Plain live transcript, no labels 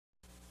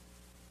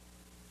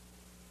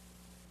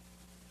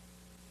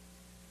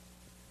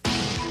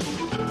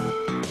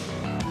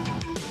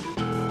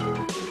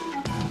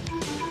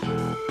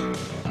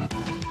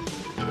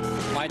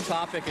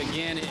topic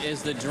again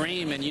is the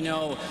dream. And you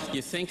know,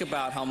 you think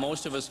about how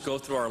most of us go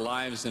through our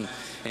lives,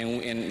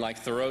 and like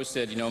Thoreau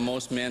said, you know,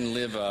 most men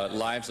live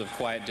lives of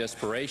quiet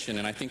desperation,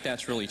 and I think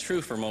that's really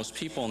true for most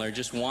people, and they're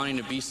just wanting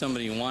to be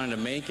somebody and wanting to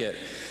make it.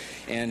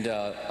 And,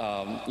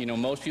 you know,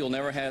 most people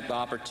never had the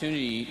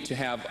opportunity to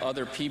have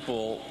other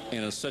people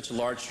in such a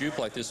large group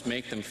like this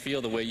make them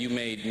feel the way you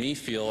made me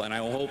feel. And I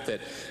hope that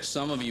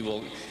some of you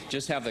will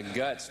just have the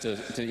guts to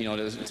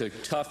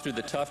tough through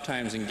the tough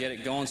times and get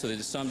it going, so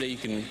that someday you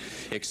can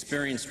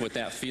experience what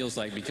that feels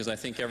like, because I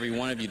think every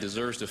one of you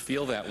deserves to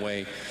feel that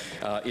way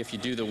if you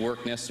do the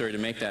work necessary to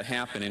make that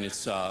happen. And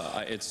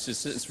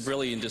it's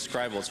really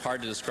indescribable. It's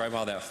hard to describe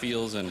how that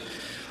feels, and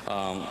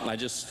I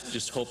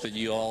just hope that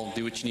you all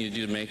do what you need to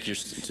do to make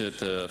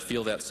to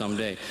feel that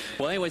someday.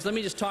 Well, anyways, let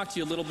me just talk to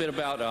you a little bit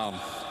about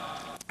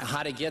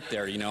how to get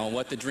there, you know,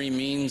 what the dream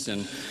means,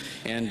 and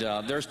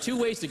there's two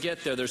ways to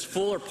get there. There's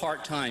full or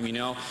part-time. You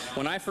know,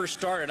 when I first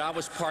started, I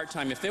was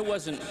part-time. If it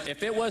wasn't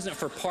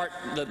for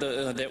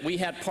that we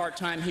had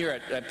part-time here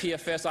at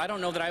PFS, I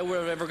don't know that I would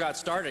have ever got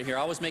started here.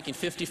 I was making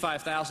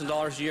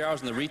 $55,000 a year. I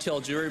was in the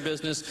retail jewelry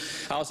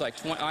business. I was like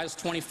I was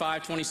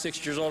 25,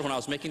 26 years old when I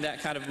was making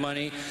that kind of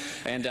money,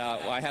 and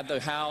I had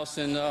the house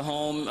and the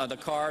home, the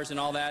cars and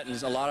all that,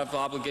 and a lot of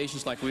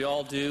obligations like we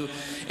all do.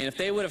 And if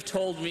they would have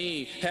told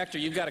me, Hector,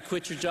 you've got to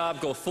quit your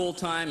job, go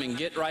full-time, and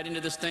get right into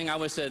this thing, I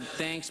would have said,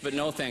 thanks, but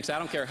no thanks. I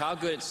don't care how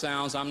good it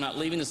sounds. I'm not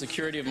leaving the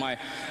security of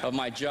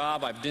my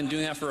job. I've been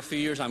doing that for a few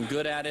years. I'm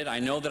good at it. I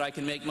know that I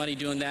can make money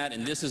doing that,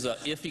 and this is a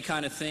iffy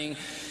kind of thing.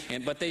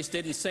 But they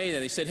didn't say that.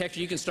 They said,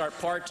 Hector, you can start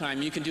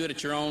part-time. You can do it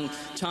at your own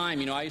time.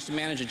 You know, I used to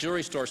manage a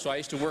jewelry store, so I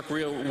used to work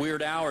real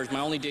weird hours.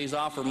 My only days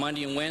off were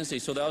Monday and Wednesday,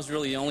 so that was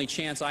really the only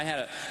chance I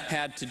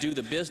had to do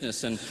the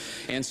business.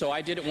 And so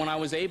I did it when I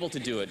was able to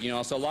do it. You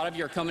know, so a lot of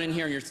you are coming in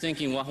here and you're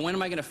thinking, well, when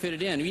am I going to fit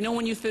it in? You know,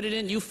 when you fit it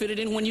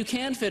in when you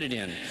can fit it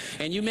in,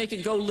 and you make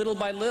it go little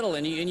by little,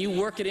 and you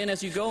work it in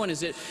as you go. And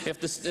if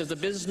the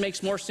business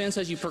makes more sense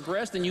as you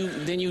progress, then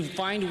you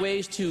find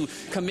ways to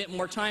commit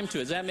more time to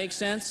it. Does that make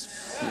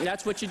sense?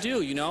 That's what you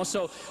do, you know.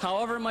 So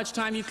however much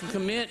time you can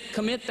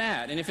commit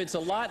that. And if it's a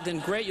lot, then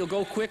great, you'll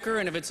go quicker.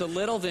 And if it's a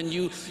little, then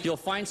you'll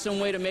find some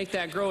way to make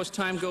that grow as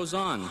time goes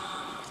on.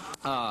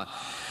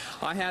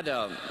 I had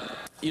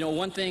you know,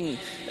 one thing,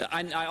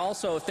 I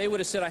also, if they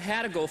would have said I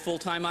had to go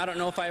full-time, I don't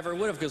know if I ever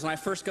would have, because when I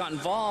first got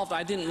involved,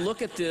 I didn't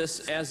look at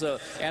this as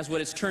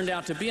what it's turned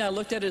out to be. I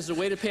looked at it as a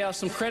way to pay off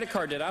some credit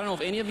card debt. I don't know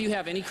if any of you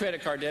have any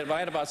credit card debt, but I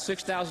had about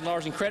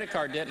 $6,000 in credit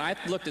card debt, and I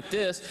looked at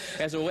this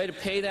as a way to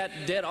pay that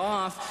debt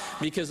off,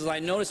 because as I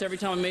noticed, every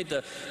time I made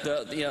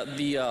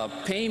the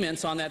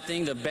payments on that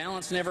thing, the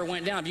balance never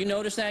went down. Have you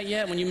noticed that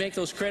yet? When you make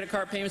those credit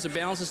card payments, the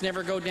balances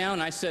never go down.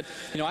 And I said,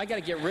 you know, I got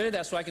to get rid of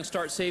that so I can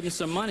start saving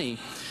some money.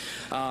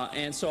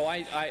 And so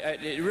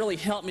it really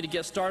helped me to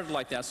get started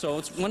like that. So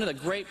it's one of the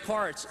great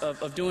parts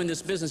of doing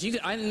this business.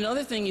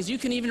 Another thing is you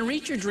can even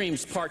reach your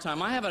dreams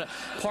part-time. I have a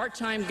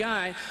part-time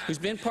guy who's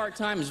been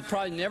part-time, who's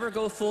probably never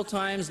go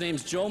full-time. His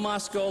name's Joe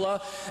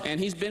Moscola,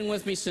 and he's been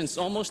with me since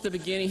almost the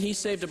beginning. He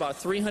saved about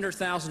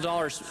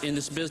 $300,000 in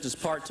this business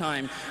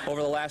part-time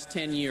over the last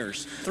 10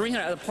 years.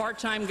 A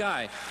part-time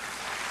guy.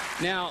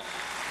 Now,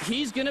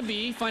 he's going to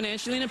be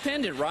financially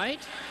independent,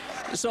 right?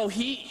 So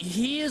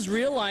he is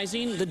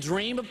realizing the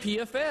dream of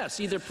PFS,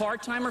 either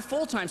part-time or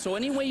full-time. So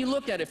any way you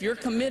look at it, if you're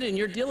committed and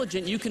you're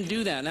diligent, you can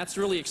do that, and that's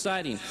really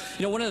exciting.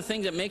 You know, one of the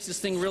things that makes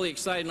this thing really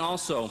exciting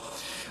also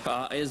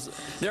is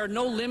there are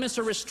no limits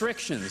or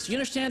restrictions. Do you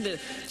understand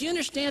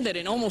that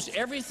in almost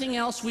everything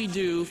else we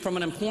do from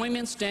an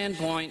employment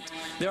standpoint,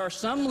 there are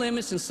some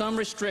limits and some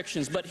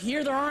restrictions, but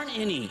here there aren't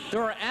any.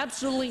 There are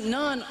absolutely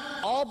none,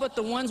 all but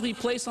the ones we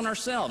place on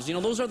ourselves. You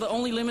know, those are the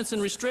only limits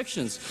and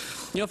restrictions.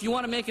 You know, if you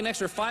want to make an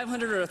extra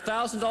 $500 or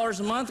 $1,000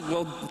 a month,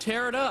 well,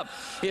 tear it up.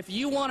 If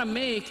you want to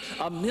make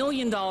 $1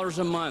 million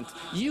a month,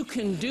 you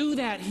can do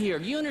that here.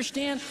 You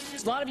understand?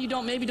 A lot of you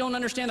maybe don't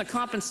understand the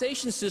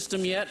compensation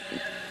system yet,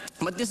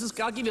 but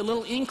I'll give you a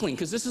little inkling,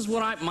 because this is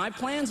what my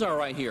plans are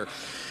right here.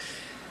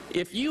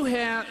 If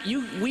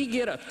we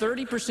get a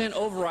 30%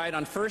 override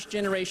on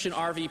first-generation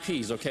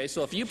RVPs, okay?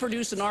 So if you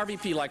produce an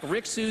RVP, like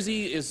Rick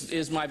Susie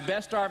is my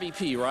best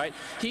RVP, right?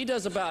 He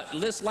does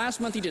last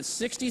month he did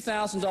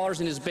 $60,000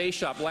 in his base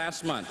shop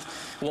last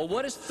month. Well,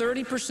 what is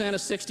 30%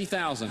 of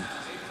 $60,000?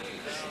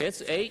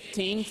 It's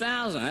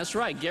 $18,000. That's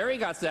right. Gary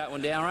got that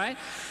one down, right?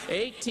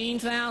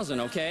 $18,000,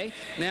 okay?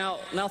 Now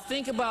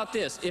think about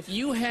this. If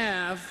you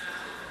have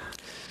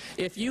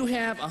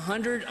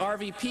 100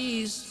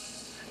 RVPs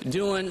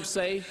doing,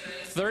 say,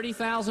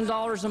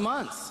 $30,000 a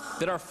month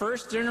that are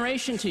first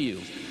generation to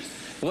you,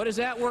 what does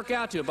that work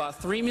out to?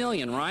 About $3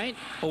 million, right?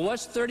 Well,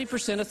 what's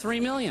 30% of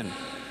 $3 million?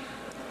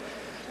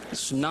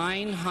 It's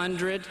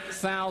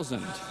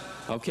 $900,000.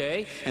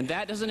 Okay? And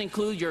that doesn't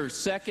include your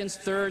seconds,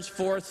 thirds,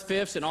 fourths,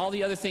 fifths, and all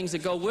the other things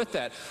that go with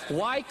that.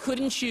 Why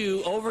couldn't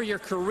you, over your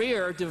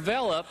career,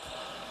 develop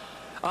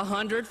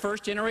 100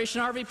 first-generation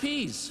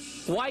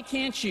RVPs? Why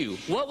can't you?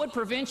 What would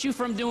prevent you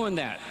from doing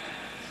that?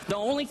 The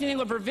only thing that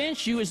would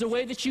prevent you is the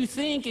way that you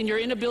think and your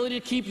inability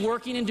to keep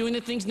working and doing the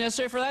things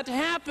necessary for that to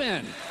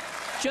happen.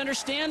 Do you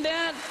understand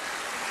that?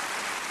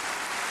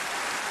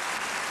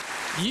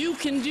 You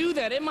can do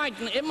that. It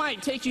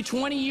might take you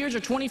 20 years or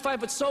 25,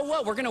 but so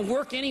what? We're going to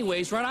work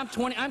anyways, right?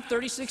 I'm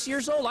 36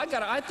 years old.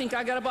 I think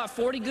I got about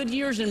 40 good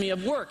years in me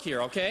of work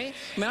here, okay?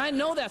 I mean, I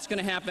know that's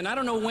going to happen. I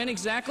don't know when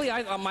exactly.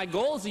 My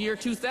goal is the year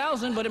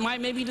 2000, but it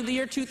might maybe to the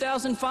year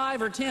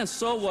 2005 or 10.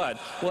 So what?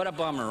 What a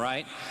bummer,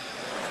 right?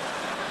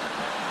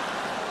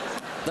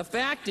 The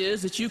fact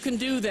is that you can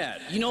do that.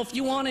 You know, if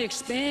you want to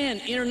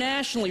expand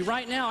internationally,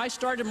 right now, I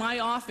started my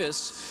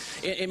office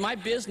in my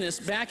business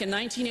back in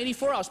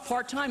 1984. I was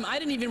part-time. I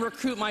didn't even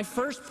recruit my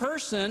first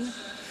person.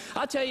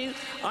 I'll tell you,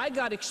 I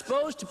got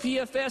exposed to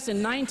PFS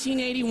in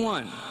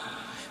 1981.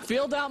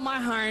 Filled out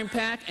my hiring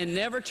pack and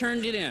never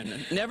turned it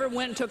in. Never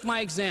went and took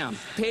my exam.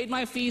 Paid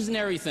my fees and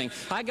everything.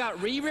 I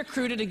got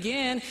re-recruited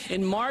again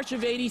in March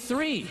of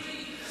 '83.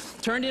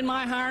 Turned in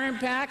my hiring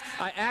pack.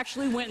 I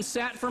actually went and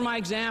sat for my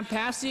exam,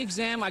 passed the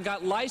exam. I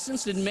got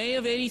licensed in May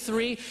of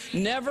 '83.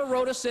 Never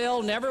wrote a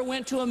sale, never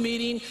went to a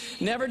meeting,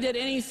 never did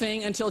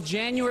anything until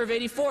January of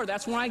 '84.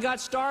 That's when I got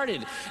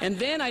started. And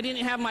then I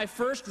didn't have my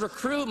first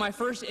recruit, my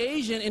first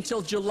agent,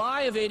 until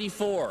July of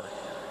 '84.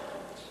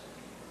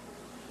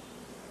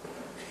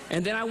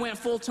 And then I went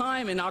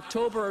full-time in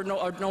October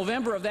or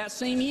November of that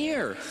same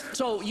year.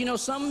 So, you know,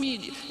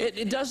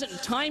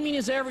 timing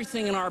is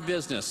everything in our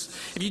business.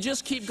 If you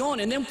just keep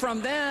going. And then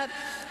from that,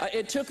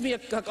 it took me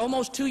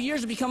almost 2 years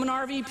to become an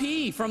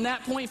RVP from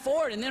that point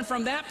forward. And then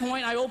from that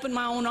point, I opened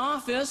my own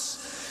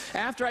office.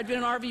 After I'd been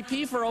an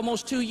RVP for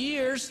almost 2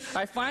 years,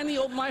 I finally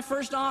opened my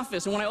first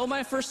office. And when I opened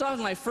my first office,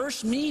 my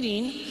first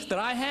meeting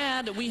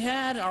that we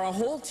had, our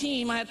whole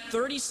team, I had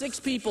 36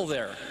 people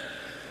there.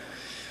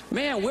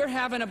 Man, we're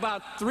having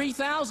about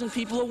 3,000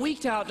 people a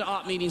week out to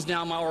op meetings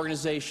now in my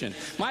organization.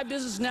 My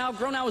business now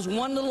grown. I was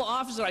one little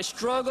office that I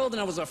struggled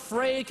and I was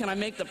afraid. Can I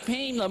make the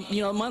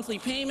monthly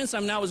payments?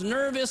 I was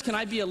nervous. Can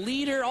I be a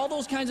leader? All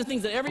those kinds of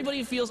things that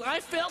everybody feels. I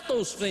felt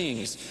those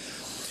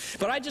things.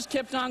 But I just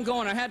kept on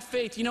going. I had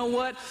faith. You know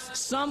what?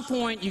 Some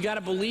point you got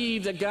to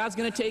believe that God's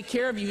going to take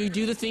care of you. You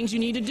do the things you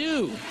need to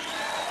do.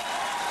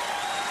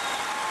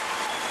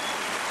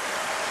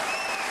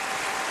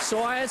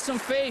 So I had some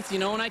faith,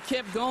 and I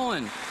kept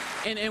going.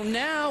 And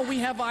now we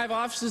have 5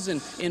 offices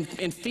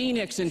in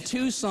Phoenix, in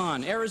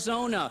Tucson,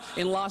 Arizona,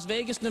 in Las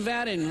Vegas,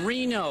 Nevada, in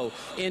Reno,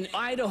 in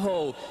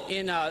Idaho,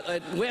 in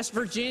West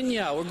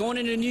Virginia. We're going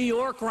into New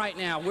York right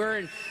now.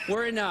 We're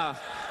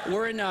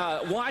in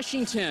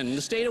Washington,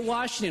 the state of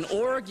Washington,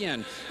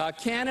 Oregon,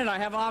 Canada. I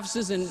have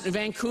offices in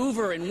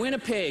Vancouver and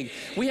Winnipeg.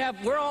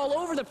 We're all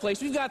over the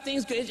place. We've got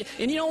things,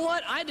 and you know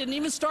what? I didn't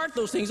even start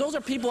those things. Those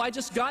are people I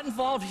just got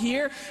involved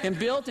here and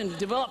built and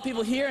developed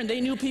people here, and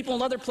they knew people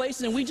in other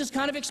places, and we just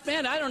kind of expanded.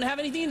 I don't have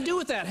anything to do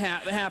with that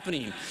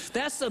happening.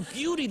 That's the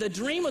beauty, the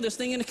dream of this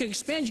thing, and it can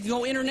expand. You can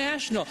go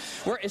international.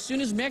 Where as soon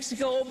as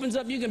Mexico opens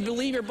up, you can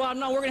believe your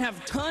bottom. No, we're going to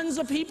have tons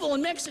of people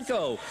in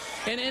Mexico,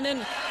 and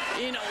then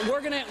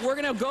we're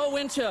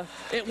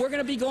going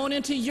to be going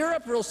into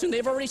Europe real soon.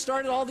 They've already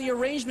started all the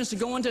arrangements to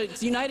go into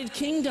the United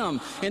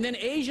Kingdom, and then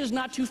Asia's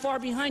not too far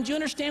behind. Do you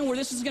understand where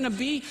this is going to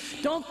be?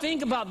 Don't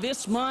think about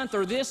this month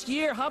or this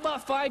year. How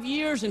about 5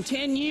 years and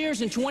 10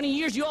 years and 20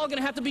 years? You all going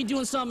to have to be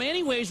doing something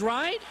anyways,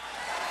 right?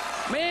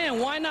 Man,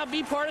 why not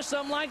be part of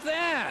something like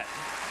that?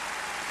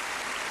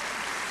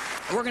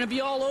 We're going to be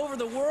all over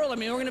the world.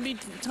 We're going to be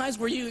times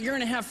where you're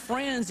going to have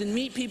friends and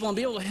meet people and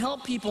be able to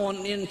help people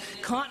in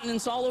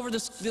continents all over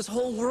this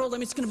whole world.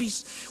 It's going to be,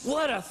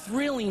 what a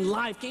thrilling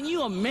life. Can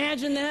you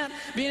imagine that?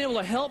 Being able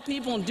to help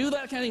people and do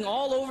that kind of thing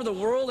all over the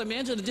world.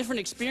 Imagine the different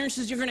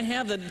experiences you're going to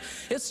have.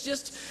 It's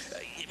just,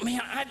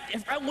 man,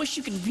 I wish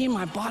you could be in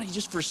my body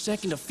just for a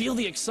second to feel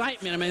the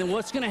excitement.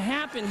 What's going to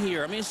happen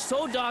here? It's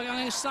so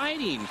doggone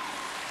exciting.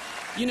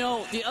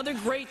 The other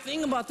great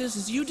thing about this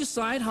is you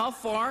decide how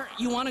far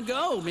you want to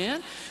go,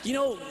 man.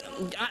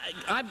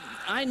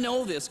 I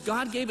know this.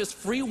 God gave us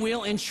free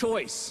will and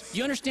choice.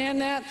 You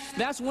understand that?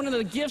 That's one of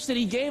the gifts that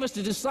He gave us,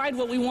 to decide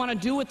what we want to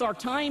do with our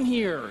time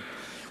here.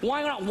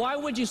 Why not? Why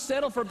would you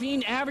settle for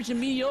being average and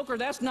mediocre?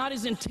 That's not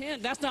His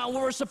intent. That's not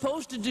what we're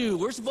supposed to do.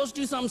 We're supposed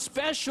to do something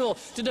special,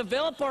 to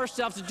develop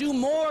ourselves, to do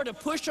more, to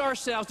push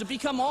ourselves, to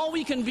become all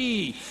we can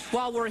be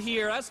while we're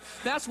here.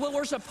 That's what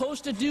we're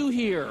supposed to do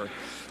here,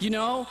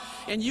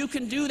 And you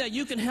can do that.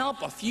 You can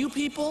help a few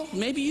people.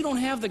 Maybe you don't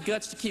have the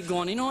guts to keep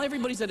going.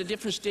 Everybody's at a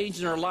different stage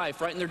in their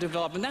life, right, in their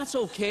development. That's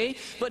okay.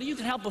 But you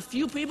can help a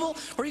few people,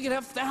 or you can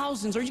have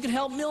thousands, or you can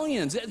help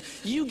millions.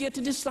 You get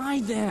to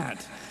decide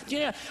that.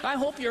 Yeah, I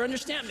hope you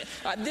understand.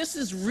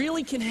 This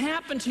really can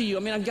happen to you.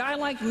 A guy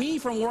like me,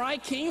 from where I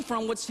came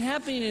from, what's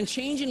happening and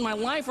changing my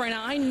life right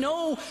now, I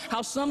know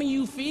how some of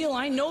you feel.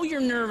 I know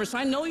you're nervous.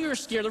 I know you're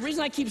scared. The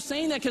reason I keep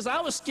saying that, because I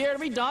was scared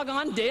every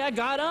doggone day I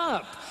got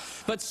up.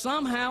 But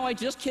somehow I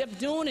just kept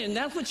doing it, and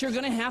that's what you're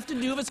going to have to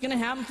do if it's going to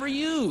happen for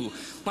you.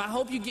 I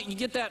hope you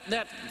get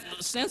that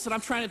sense that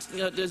I'm trying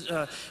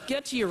to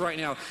get to you right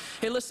now.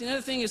 Hey, listen, the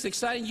other thing is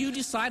exciting. You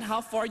decide how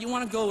far you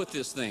want to go with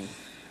this thing.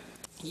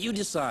 You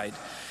decide.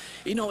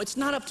 It's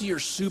not up to your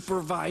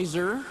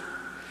supervisor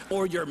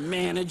or your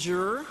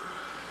manager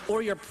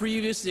or your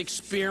previous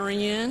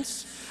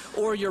experience,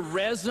 or your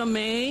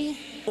resume,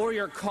 or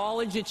your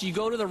college. Did you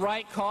go to the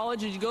right college?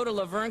 Did you go to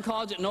Laverne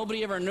College that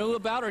nobody ever knew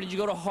about? Or did you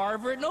go to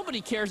Harvard?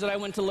 Nobody cares that I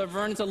went to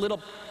Laverne. It's a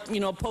little,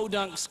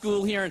 podunk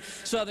school here in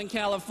Southern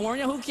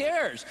California. Who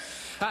cares?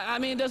 I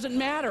mean, it doesn't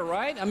matter,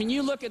 right? I mean,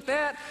 you look at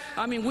that.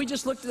 I mean,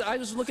 I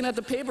was looking at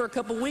the paper a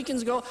couple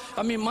weekends ago.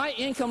 I mean, my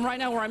income right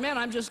now where I'm at,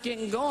 I'm just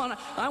getting going.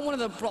 I'm one of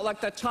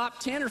the top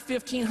 10 or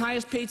 15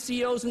 highest paid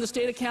CEOs in the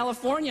state of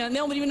California, and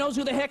nobody even knows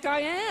who the heck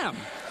I am.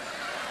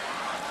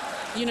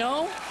 You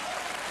know?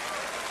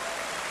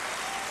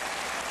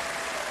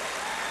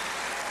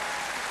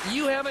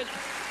 You have it.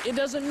 It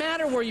doesn't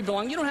matter where you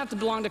belong. You don't have to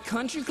belong to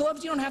country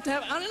clubs. You don't have to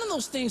have. None of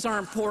those things are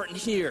important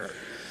here.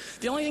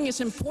 The only thing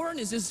that's important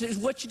is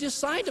what you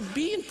decide to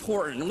be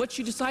important and what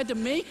you decide to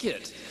make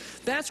it.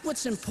 That's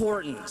what's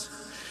important.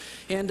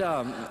 And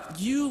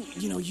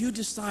you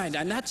decide.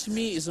 And that to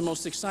me is the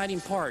most exciting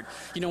part.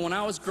 You know, when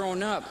I was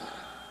growing up,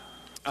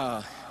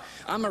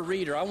 I'm a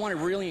reader. I want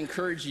to really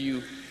encourage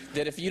you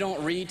that if you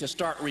don't read, to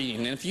start reading.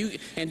 And if you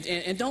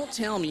and don't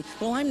tell me,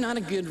 well, I'm not a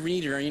good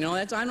reader, I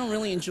don't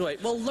really enjoy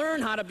it. Well, learn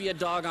how to be a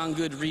doggone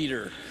good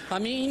reader. I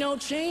mean,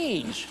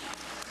 change.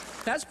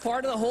 That's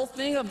part of the whole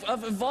thing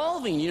of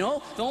evolving,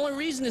 The only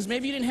reason is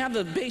maybe you didn't have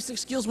the basic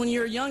skills when you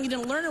were young, you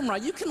didn't learn them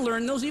right. You can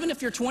learn those even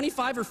if you're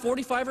 25 or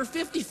 45 or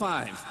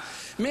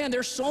 55. Man,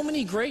 there's so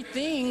many great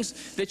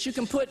things that you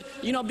can put,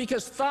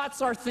 because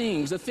thoughts are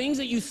things. The things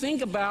that you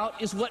think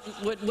about is what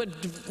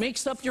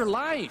makes up your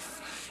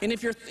life. And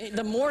if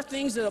the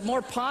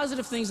more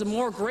positive things, the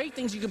more great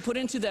things you can put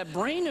into that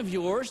brain of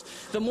yours,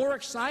 the more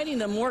exciting,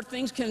 the more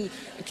things can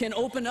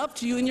open up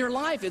to you in your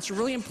life. It's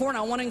really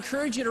important. I want to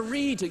encourage you to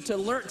read, to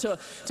learn,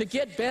 to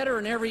get better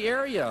in every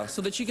area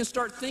so that you can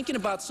start thinking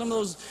about some of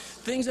those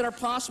things that are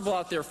possible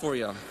out there for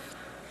you.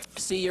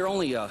 See, you're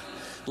only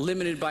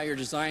limited by your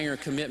desire or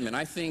commitment.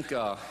 I think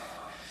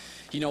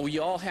we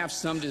all have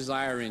some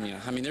desire in you.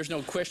 I mean, there's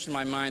no question in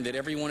my mind that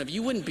every one of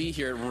you wouldn't be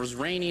here. It was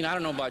raining. I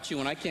don't know about you.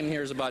 When I came here,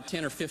 there was about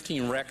 10 or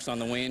 15 wrecks on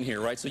the way in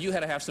here, right? So you had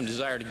to have some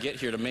desire to get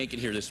here, to make it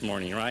here this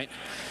morning, right?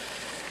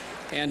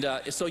 And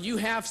so you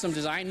have some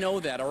desire. I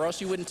know that, or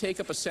else you wouldn't take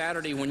up a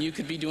Saturday when you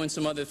could be doing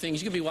some other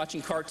things. You could be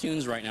watching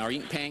cartoons right now or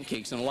eating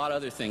pancakes and a lot of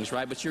other things,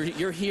 right? But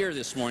you're here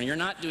this morning. You're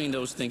not doing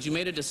those things. You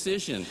made a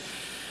decision.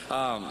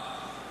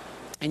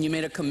 And you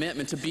made a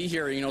commitment to be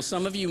here.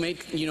 Some of you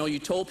you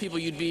told people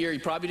you'd be here. You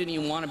probably didn't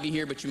even want to be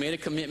here, but you made a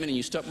commitment and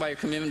you stuck by your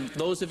commitment.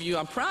 Those of you,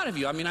 I'm proud of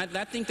you. I mean, I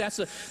think that's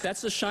a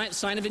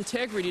sign of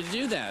integrity to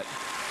do that.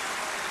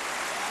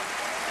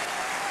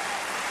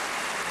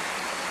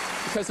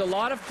 Because a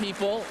lot of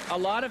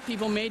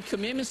people made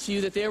commitments to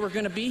you that they were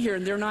going to be here,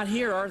 and they're not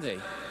here, are they?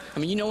 I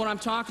mean, you know what I'm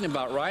talking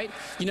about, right?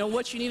 You know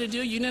what you need to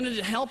do? You need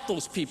to help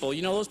those people.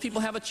 Those people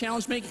have a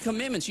challenge making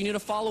commitments. You need to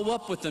follow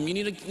up with them. You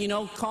need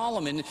to, call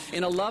them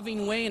in a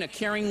loving way, in a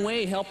caring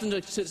way, help them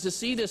to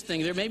see this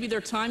thing. Maybe their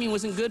timing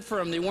wasn't good for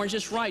them. They weren't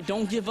just right.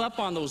 Don't give up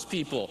on those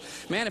people.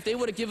 Man, if they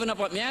would have given up,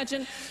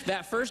 imagine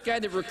that first guy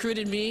that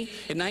recruited me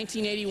in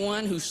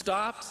 1981 who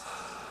stopped.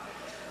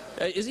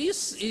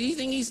 He's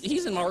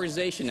in an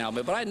organization now,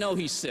 but I know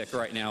he's sick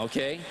right now,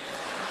 okay?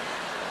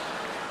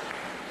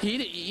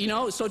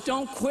 So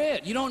don't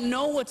quit. You don't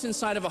know what's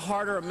inside of a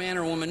heart or a man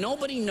or a woman.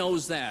 Nobody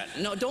knows that.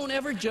 No, don't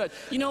ever judge.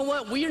 You know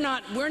what? We're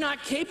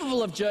not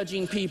capable of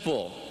judging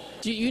people.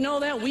 Do you know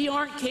that? We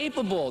aren't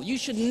capable. You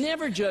should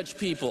never judge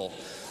people.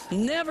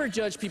 Never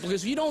judge people,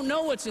 because you don't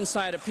know what's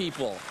inside of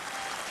people.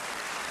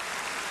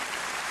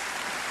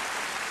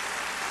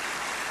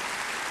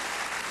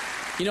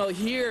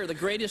 Here, the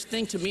greatest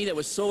thing to me that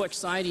was so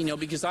exciting,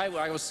 because I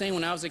was saying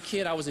when I was a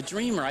kid, I was a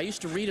dreamer. I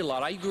used to read a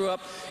lot. I grew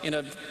up in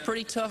a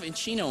pretty tough, in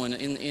Chino,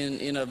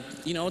 in a,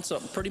 it's a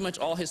pretty much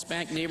all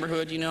Hispanic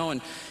neighborhood,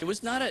 and it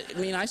was not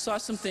I saw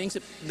some things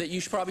that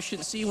you probably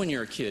shouldn't see when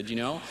you're a kid,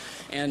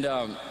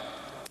 and,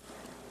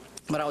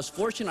 but I was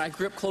fortunate. I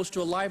grew up close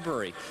to a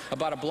library,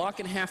 about a block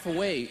and a half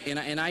away,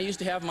 and I used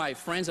to have my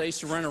friends I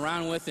used to run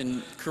around with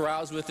and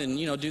carouse with and,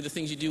 do the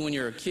things you do when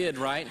you're a kid,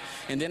 right?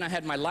 And then I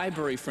had my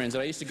library friends that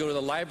I used to go to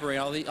the library,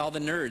 all the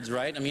nerds,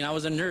 right? I mean, I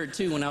was a nerd,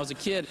 too, when I was a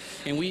kid,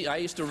 and I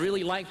used to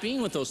really like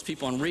being with those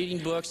people and reading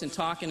books and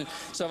talking and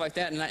stuff like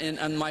that,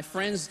 and my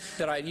friends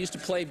that I used to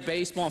play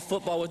baseball and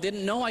football with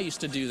didn't know I used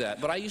to do that,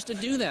 but I used to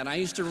do that, and I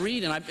used to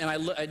read, and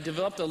I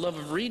developed a love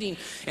of reading,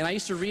 and I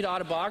used to read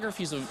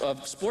autobiographies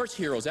of sports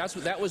heroes.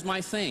 That was my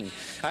thing.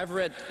 I've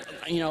read,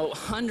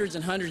 hundreds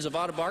and hundreds of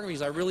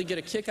autobiographies. I really get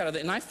a kick out of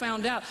it. And I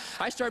found out,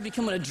 I started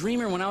becoming a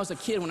dreamer when I was a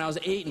kid, when I was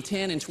 8 and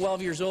 10 and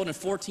 12 years old and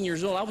 14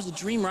 years old. I was a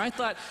dreamer. I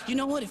thought, you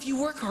know what, if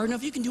you work hard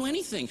enough, you can do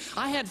anything.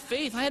 I had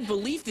faith. I had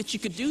belief that you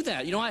could do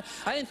that.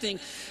 I didn't think,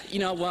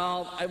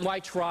 why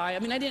try?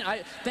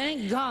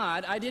 Thank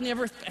God I didn't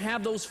ever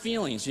have those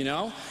feelings,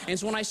 And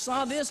so when I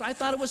saw this, I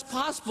thought it was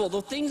possible.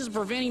 The thing that's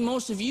preventing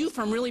most of you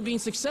from really being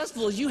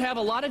successful is you have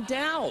a lot of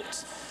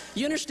doubt.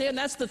 You understand?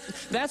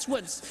 That's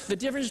what's the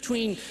difference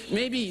between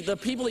maybe the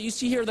people that you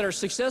see here that are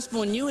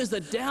successful and you is the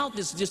doubt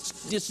that's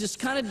just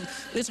kind of,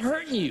 it's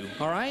hurting you,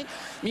 all right?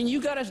 I mean,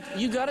 you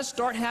gotta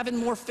start having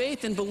more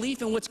faith and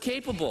belief in what's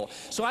capable.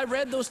 So I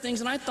read those things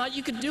and I thought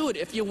you could do it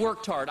if you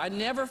worked hard. I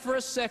never for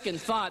a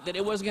second thought that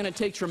it was going to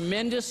take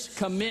tremendous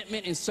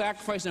commitment and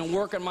sacrifice and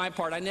work on my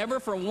part. I never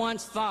for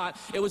once thought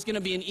it was going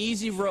to be an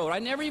easy road. I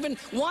never even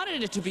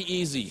wanted it to be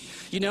easy,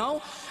 you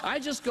know? I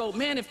just go,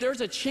 man, if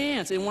there's a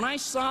chance, and when I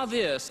saw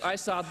this, I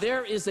saw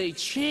there is a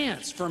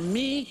chance for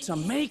me to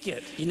make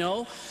it, you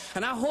know?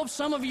 And I hope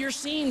some of you are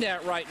seeing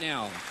that right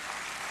now.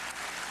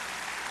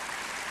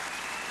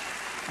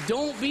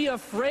 Don't be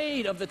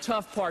afraid of the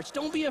tough parts.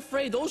 Don't be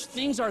afraid. Those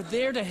things are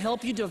there to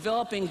help you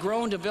develop and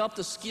grow and develop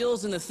the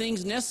skills and the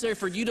things necessary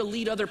for you to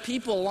lead other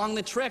people along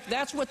the trek.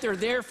 That's what they're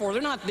there for.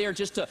 They're not there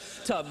just to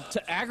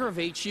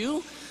aggravate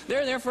you.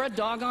 They're there for a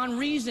doggone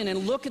reason,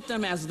 and look at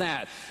them as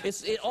that.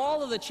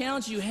 All of the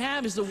challenges you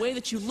have is the way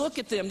that you look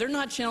at them. They're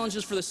not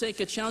challenges for the sake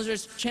of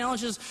challenges. They're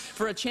challenges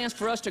for a chance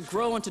for us to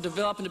grow and to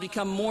develop and to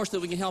become more so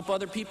that we can help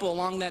other people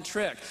along that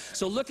trek.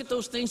 So look at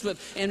those things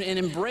and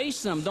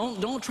embrace them.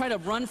 Don't try to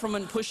run from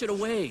them and push it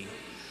away.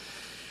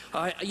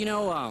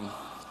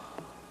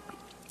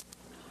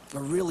 We're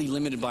really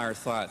limited by our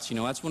thoughts. You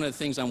know, that's one of the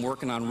things I'm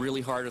working on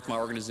really hard with my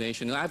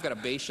organization. And I've got a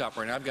bass shop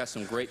right now. I've got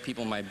some great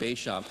people in my bass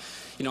shop.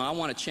 You know, I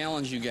want to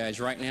challenge you guys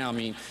right now. I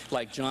mean,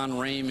 like John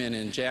Raymond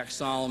and Jack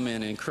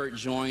Solomon and Kurt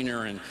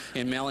Joyner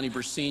and Melanie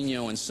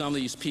Bursino and some of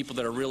these people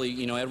that are really,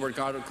 you know, Edward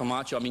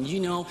Camacho. I mean,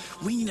 you know,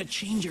 we need to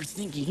change your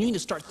thinking. You need to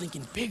start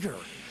thinking bigger.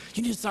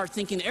 You need to start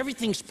thinking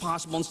everything's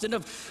possible instead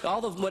of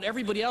all of what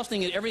everybody else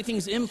thinks,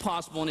 everything's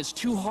impossible and it's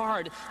too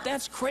hard.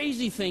 That's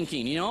crazy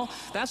thinking, you know?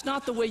 That's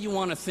not the way you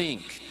want to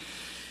think.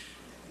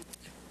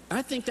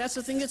 I think that's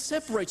the thing that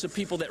separates the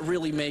people that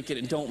really make it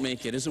and don't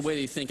make it, is the way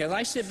they think. As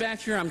I sit back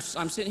here, I'm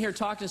sitting here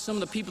talking to some of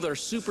the people that are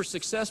super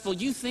successful.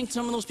 You think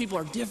some of those people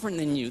are different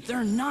than you.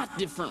 They're not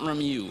different from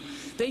you.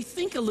 They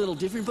think a little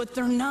different, but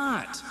they're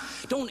not.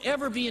 Don't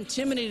ever be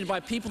intimidated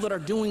by people that are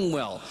doing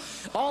well.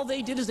 All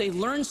they did is they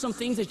learned some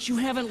things that you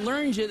haven't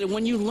learned yet, and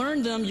when you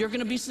learn them, you're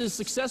going to be as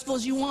successful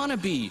as you want to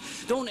be.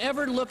 Don't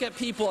ever look at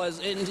people as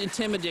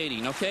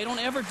intimidating, okay? Don't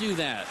ever do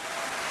that.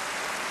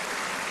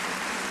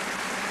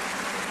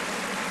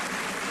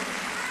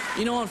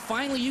 You know, and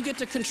finally, you get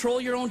to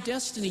control your own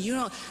destiny.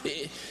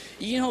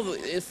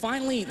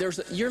 Finally,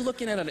 you're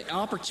looking at an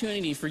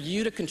opportunity for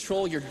you to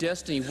control your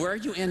destiny, where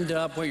you end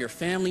up, where your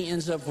family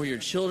ends up, where your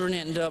children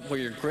end up, where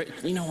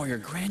your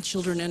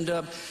grandchildren end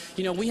up.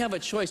 You know, we have a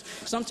choice.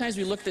 Sometimes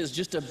we look at this as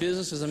just a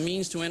business, as a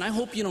means to an end. I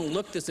hope you don't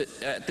look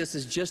at this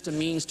as just a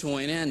means to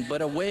an end,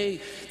 but a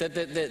way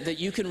that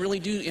you can really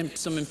do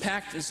some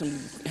impact and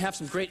have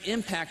some great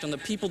impact on the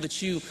people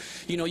that you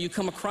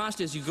come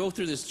across as you go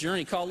through this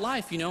journey called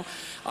life. You know,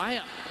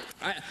 I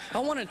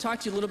want to talk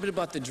to you a little bit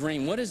about the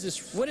dream.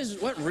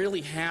 What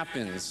really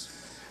happens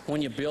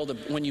when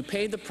you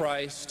pay the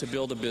price to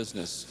build a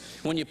business,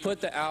 when you put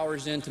the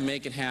hours in to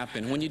make it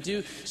happen, when you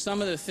do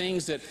some of the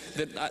things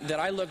that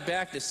I look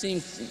back that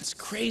seemed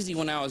crazy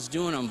when I was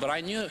doing them, but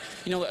I knew,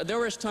 you know, there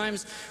was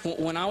times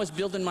when I was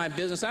building my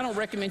business. I don't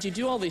recommend you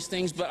do all these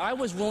things, but I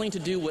was willing to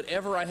do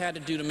whatever I had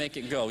to do to make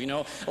it go. You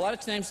know, a lot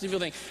of times people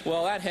think,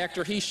 well, that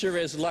Hector, he sure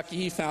is lucky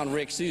he found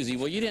Rick Susie.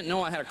 Well, you didn't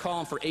know I had to call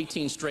him for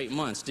 18 straight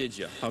months, did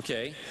you?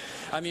 Okay.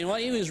 I mean, well,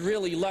 he was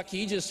really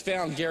lucky. He just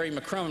found Gary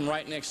McCrum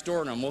right next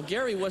door to him. Well,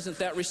 Gary wasn't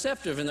that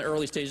receptive in the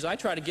early stages. I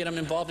tried to get him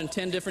involved in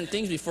 10 different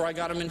things before I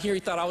got him in here. He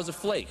thought I was a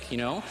flake, you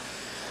know.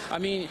 I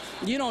mean,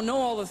 you don't know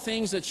all the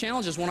things, the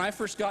challenges. When I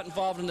first got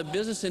involved in the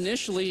business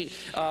initially,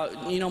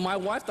 you know, my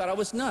wife thought I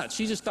was nuts.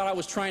 She just thought I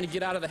was trying to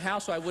get out of the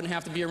house so I wouldn't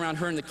have to be around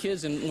her and the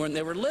kids when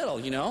they were little,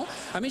 you know.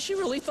 I mean, she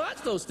really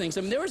thought those things.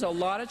 I mean, there was a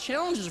lot of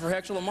challenges for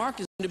Hector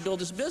LaMarque to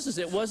build his business.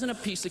 It wasn't a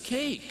piece of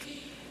cake.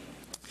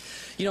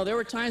 You know, there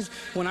were times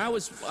when I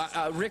was,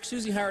 Rick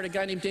Susie hired a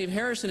guy named Dave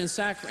Harrison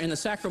in the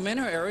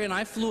Sacramento area, and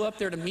I flew up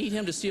there to meet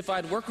him to see if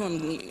I'd work with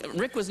him.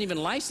 Rick wasn't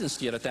even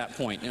licensed yet at that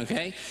point,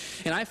 okay?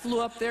 And I flew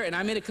up there, and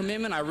I made a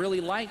commitment. I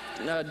really liked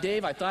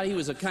Dave. I thought he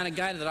was the kind of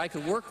guy that I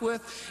could work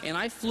with, and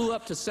I flew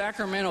up to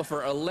Sacramento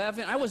for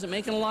 11. I wasn't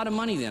making a lot of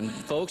money then,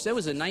 folks. That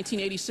was in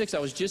 1986. I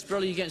was just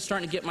barely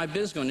starting to get my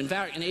business going. In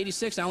fact, in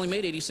 86, I only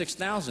made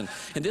 $86,000,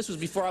 and this was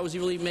before I was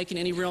really making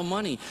any real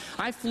money.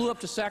 I flew up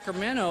to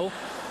Sacramento.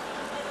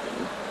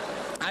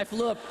 I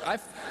flew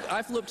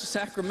up to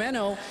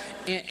Sacramento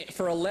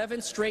for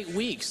 11 straight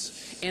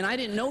weeks, and I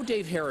didn't know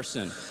Dave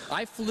Harrison.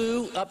 I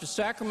flew up to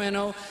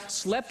Sacramento,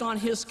 slept on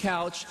his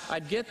couch.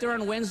 I'd get there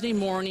on Wednesday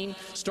morning,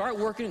 start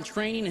working and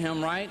training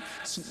him, right?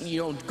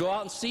 You know, go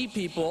out and see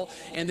people,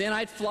 and then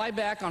I'd fly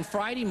back on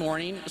Friday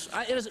morning.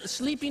 I was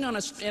sleeping at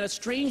a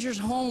stranger's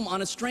home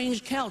on a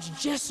strange couch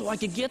just so I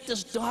could get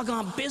this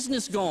doggone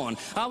business going.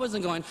 I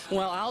wasn't going,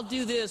 well, I'll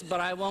do this,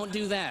 but I won't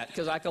do that,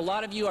 because like a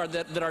lot of you are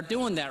that are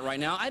doing that right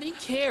now. I didn't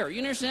care. You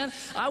understand?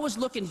 I was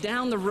looking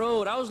down the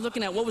road. I was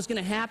looking at what was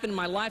going to happen in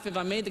my life if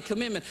I made the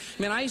commitment.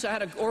 Man, I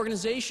had an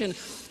organization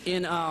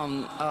in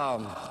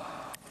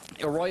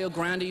Arroyo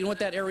Grande. You know what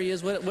that area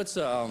is? What's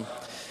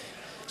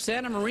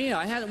Santa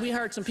Maria, we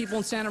hired some people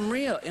in Santa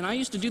Maria, and I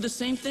used to do the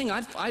same thing.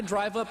 I'd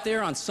drive up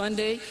there on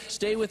Sunday,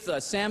 stay with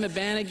Sam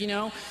Abanig, you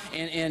know,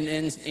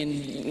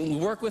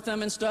 and work with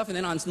them and stuff. And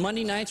then on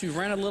Monday nights, we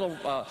rent a little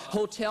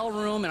hotel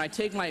room, and I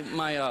take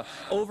my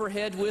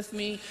overhead with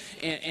me,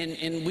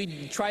 and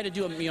we try to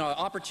do a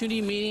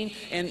opportunity meeting.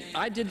 And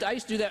I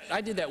used to do that.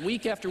 I did that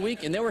week after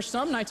week. And there were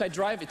some nights I'd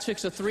drive. It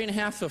takes a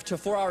 3.5 to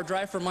 4 hour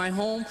drive from my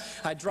home.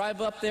 I'd drive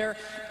up there.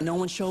 No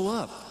one show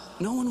up.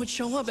 No one would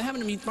show up. It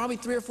happened to me probably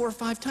 3 or 4 or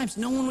 5 times.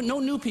 No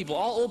new people,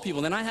 all old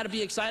people. Then I had to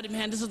be excited,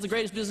 man, this is the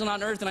greatest business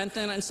on earth. And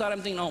then inside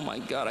I'm thinking, oh my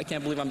God, I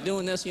can't believe I'm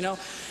doing this, you know.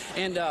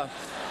 And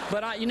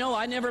but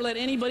I never let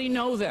anybody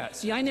know that.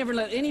 See, I never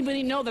let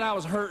anybody know that I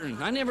was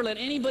hurting. I never let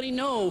anybody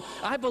know.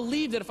 I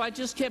believed that if I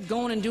just kept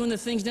going and doing the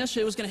things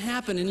necessary, it was going to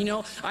happen.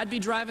 And I'd be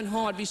driving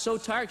home. I'd be so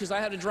tired because I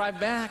had to drive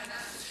back,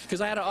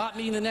 because I had an op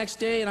meeting the next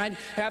day, and I'd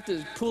have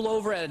to pull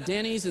over at a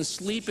Denny's and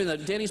sleep in the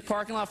Denny's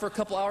parking lot for a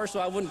couple hours so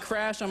I wouldn't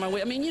crash on my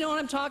way. I mean, you know what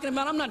I'm talking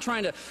about? I'm not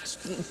trying to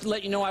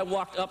let you know I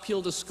walked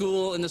uphill to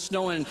school in the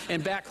snow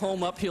and back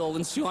home uphill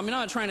in school. I mean, I'm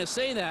not trying to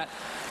say that.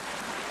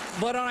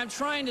 But what I'm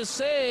trying to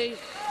say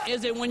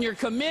is that when you're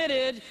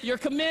committed,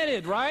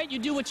 right? You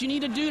do what you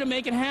need to do to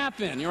make it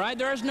happen, right?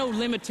 There's no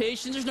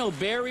limitations. There's no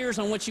barriers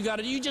on what you got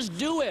to do. You just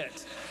do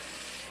it.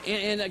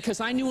 And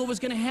because I knew what was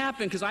going to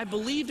happen, because I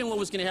believed in what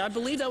was going to happen. I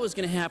believed that was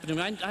going to happen to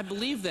me. I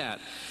believed that.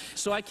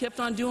 So I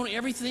kept on doing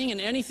everything and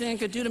anything I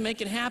could do to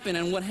make it happen.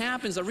 And what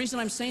happens, the reason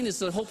I'm saying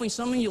this is hoping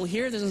some of you will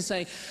hear this and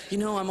say,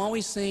 I'm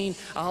always saying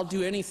I'll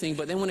do anything,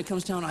 but then when it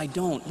comes down, I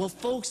don't. Well,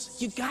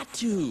 folks, you got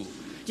to.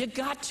 You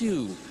got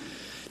to.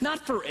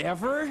 Not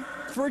forever,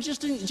 for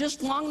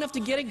just long enough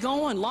to get it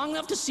going, long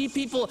enough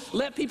to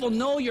let people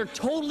know you're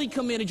totally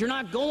committed, you're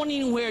not going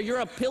anywhere, you're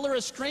a pillar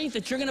of strength,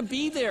 that you're going to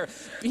be there.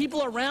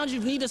 People around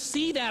you need to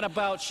see that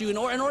about you in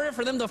order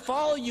for them to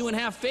follow you and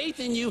have faith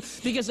in you,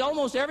 because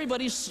almost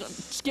everybody's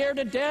scared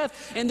to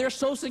death and they're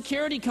so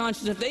security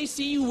conscious. If they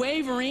see you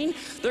wavering,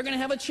 they're going to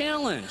have a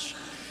challenge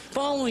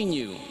following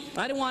you.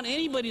 I didn't want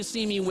anybody to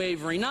see me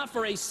wavering, not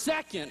for a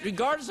second,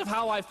 regardless of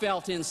how I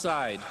felt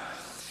inside.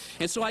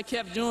 And so I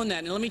kept doing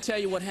that. And let me tell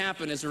you what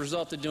happened as a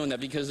result of doing that,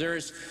 because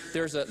there's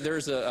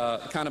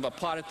a kind of a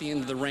pot at the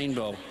end of the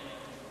rainbow.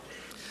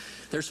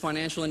 There's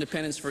financial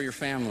independence for your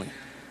family,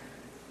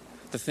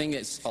 the thing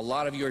that a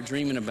lot of you are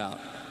dreaming about.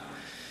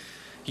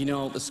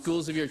 The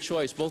schools of your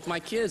choice. Both my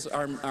kids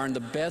are in the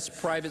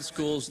best private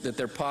schools that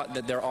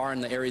there are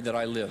in the area that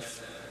I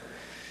live.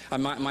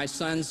 My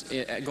son's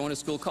going to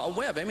school called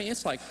Webb. I mean,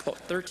 it's like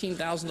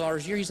 $13,000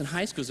 a year. He's in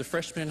high school. He's a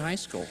freshman in high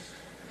school.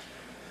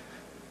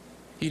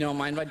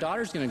 My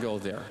daughter's going to go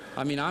there.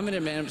 I mean, I'm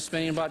going to end up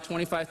spending about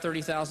 $25,000,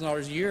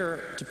 $30,000 a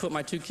year to put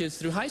my 2 kids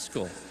through high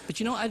school.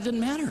 But it doesn't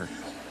matter,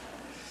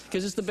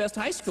 because it's the best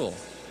high school.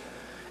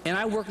 And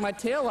I work my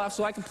tail off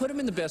so I can put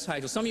them in the best high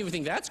school. Some of you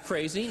think that's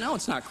crazy. No,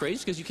 it's not crazy,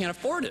 because you can't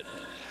afford it.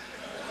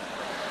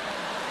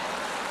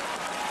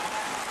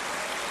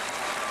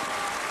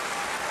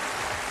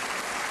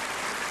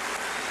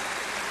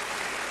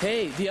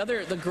 Hey,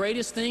 the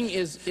greatest thing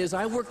is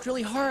I worked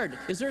really hard.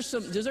 Is there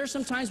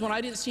some times when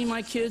I didn't see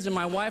my kids and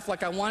my wife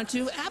like I wanted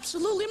to?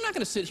 Absolutely. I'm not going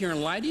to sit here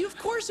and lie to you. Of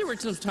course there were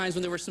some times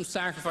when there was some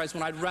sacrifice,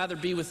 when I'd rather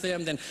be with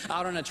them than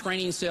out on a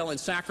training cell in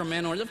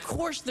Sacramento. Of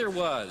course there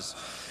was.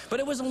 But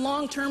it was a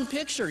long-term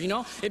picture,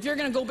 If you're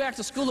going to go back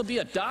to school to be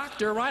a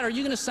doctor, right, are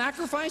you going to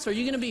sacrifice? Are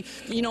you going to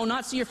be,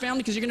 not see your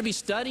family because you're going to be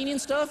studying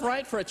and stuff,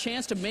 right, for a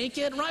chance to make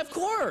it? Right, of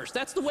course.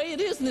 That's the way it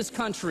is in this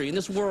country, in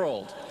this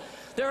world.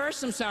 There are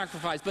some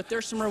sacrifice, but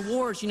there's some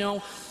rewards,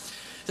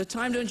 The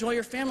time to enjoy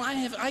your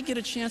family. I get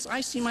a chance.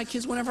 I see my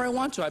kids whenever I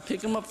want to. I pick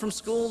them up from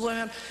school.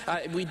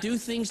 We do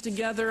things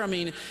together. I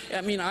mean,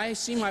 I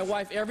see my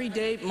wife every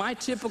day. My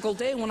typical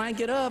day when I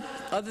get up,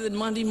 other than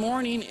Monday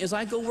morning, is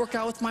I go work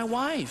out with my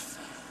wife.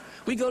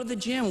 We go to the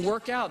gym,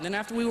 work out, and then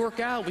after we work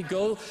out, we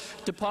go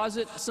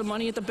deposit some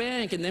money at the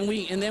bank, and then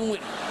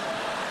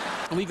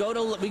we go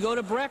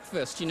to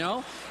breakfast,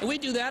 And we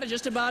do that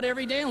just about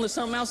every day unless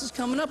something else is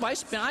coming up.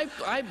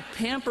 I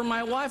pamper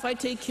my wife. I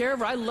take care of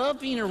her. I love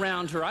being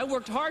around her. I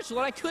worked hard so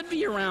that I could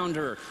be around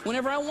her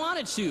whenever I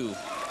wanted to.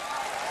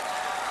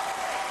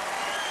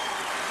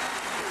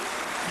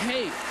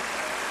 Hey,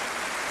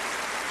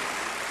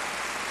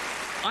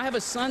 I have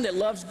a son that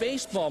loves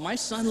baseball. My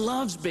son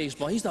loves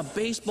baseball. He's a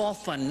baseball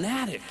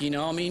fanatic,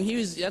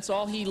 that's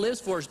all he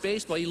lives for is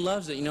baseball. He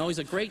loves it, He's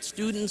a great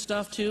student and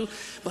stuff too,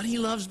 but he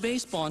loves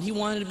baseball, and he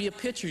wanted to be a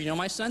pitcher.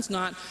 My son's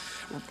not,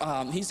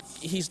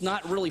 he's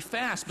not really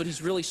fast, but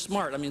he's really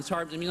smart. It's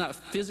hard, he's not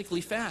physically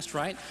fast,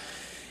 right?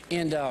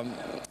 And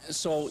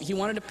so he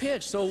wanted to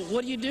pitch. So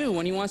what do?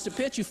 When he wants to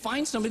pitch, you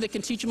find somebody that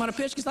can teach him how to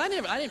pitch. Because I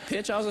didn't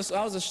pitch. I was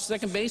a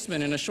second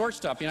baseman and a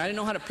shortstop. I didn't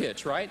know how to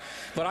pitch, right?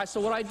 So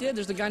what I did,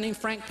 there's a guy named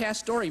Frank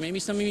Pastore. Maybe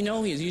some of you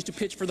know him. He used to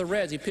pitch for the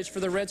Reds. He pitched for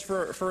the Reds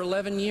for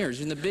 11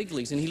 years in the big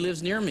leagues, and he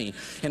lives near me.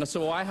 And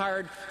so I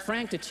hired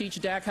Frank to teach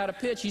Dak how to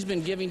pitch. He's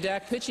been giving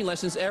Dak pitching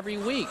lessons every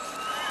week.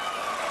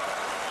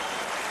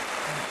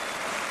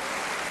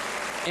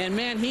 And,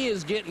 man, he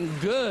is getting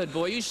good,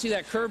 boy. You see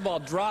that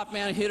curveball drop,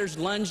 man, hitters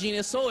lunging.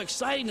 It's so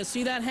exciting to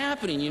see that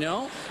happening, you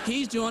know.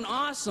 He's doing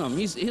awesome.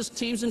 His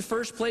team's in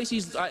first place.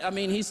 He's at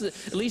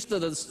least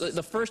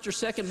the first or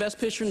second best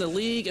pitcher in the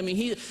league. I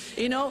mean,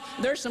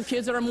 there's some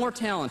kids that are more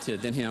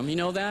talented than him. You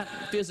know that?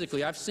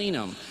 Physically, I've seen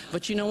them.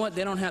 But you know what?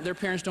 Their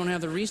parents don't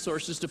have the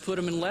resources to put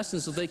them in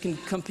lessons so they can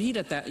compete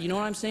at that. You know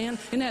what I'm saying?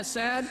 Isn't that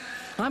sad?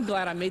 I'm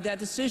glad I made that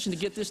decision to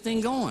get this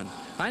thing going.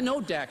 I know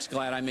Dak's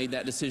glad I made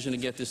that decision to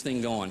get this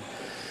thing going.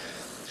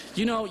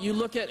 You know, you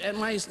look at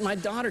my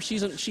daughter,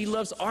 she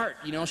loves art,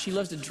 you know, she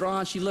loves to draw,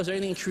 and she loves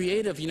everything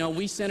creative. You know,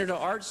 we send her to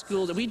art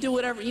school, we do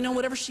whatever, you know,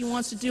 whatever she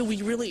wants to do.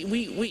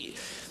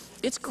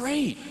 It's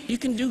great. You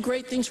can do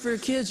great things for your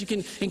kids. You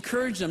can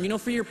encourage them. You know,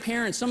 for your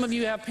parents. Some of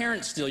you have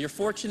parents still. You're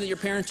fortunate that your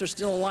parents are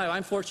still alive.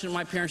 I'm fortunate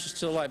my parents are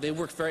still alive. They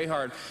worked very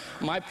hard.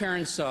 My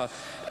parents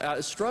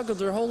struggled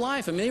their whole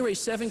life. I mean, they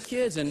raised 7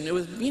 kids, and it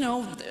was, you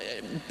know,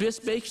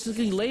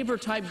 basically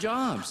labor-type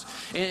jobs.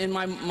 And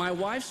my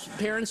wife's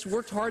parents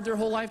worked hard their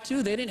whole life,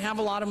 too. They didn't have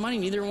a lot of money.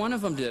 Neither one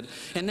of them did.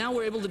 And now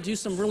we're able to do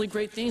some really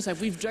great things.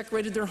 Like we've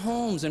decorated their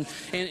homes, and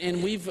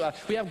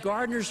we have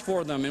gardeners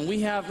for them, and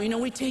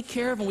we take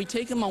care of them. We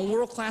take them on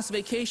world-class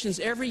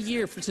vacations every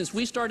year. Since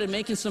we started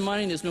making some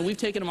money in this, we've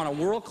taken them on a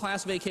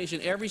world-class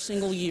vacation every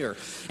single year.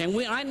 And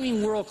I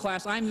mean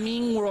world-class. I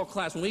mean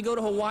world-class. When we go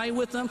to Hawaii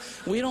with them,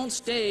 we don't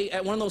stay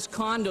at one of those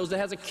condos that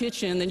has a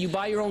kitchen, then you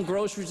buy your own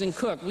groceries and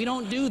cook. We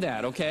don't do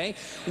that, okay?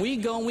 We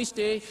go and we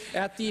stay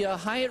at the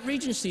Hyatt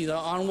Regency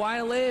on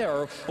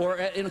Wailea or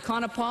in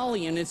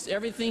Kaanapali, and it's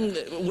everything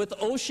with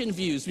ocean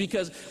views,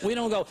 because we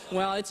don't go,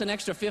 well, it's an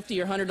extra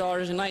 $50 or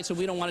 $100 a night, so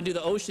we don't want to do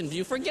the ocean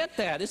view. Forget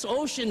that. It's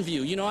ocean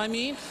view, you know what I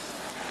mean?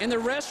 And the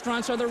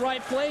restaurants are the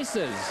right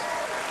places.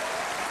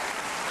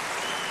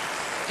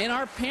 And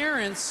our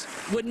parents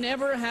would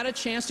never have had a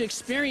chance to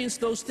experience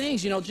those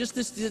things. You know, just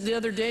the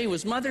other day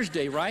was Mother's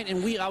Day, right?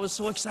 And I was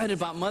so excited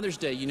about Mother's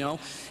Day, you know,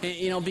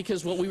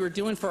 because what we were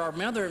doing for our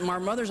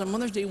mothers on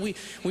Mother's Day, we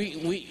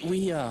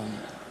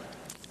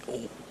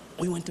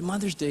went to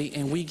Mother's Day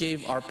and we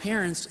gave our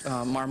parents,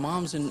 our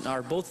moms and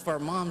both of our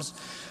moms,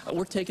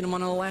 we're taking them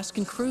on an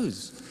Alaskan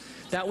cruise.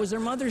 That was their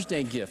Mother's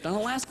Day gift, an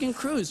Alaskan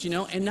cruise, you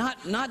know, and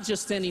not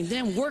just sending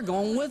them, we're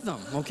going with them,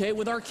 okay,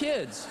 with our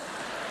kids.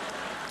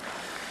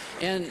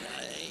 And,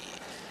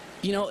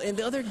 you know, and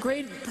the other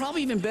great,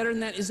 probably even better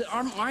than that, is that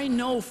I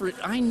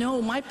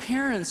know my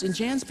parents and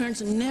Jan's parents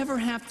never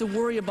have to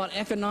worry about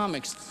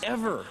economics,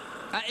 ever.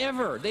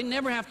 Ever. They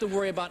never have to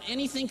worry about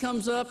anything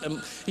comes up,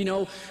 you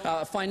know,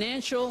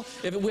 financial,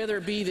 whether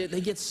it be that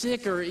they get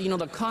sick or, you know,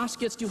 the cost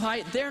gets too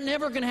high. They're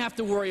never going to have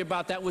to worry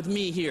about that with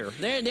me here.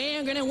 They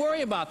ain't going to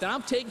worry about that.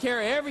 I'm taking care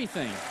of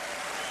everything.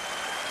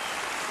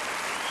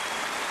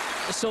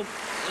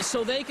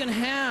 So they can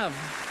have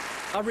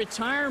a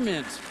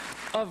retirement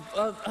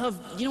of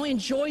you know,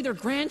 enjoy their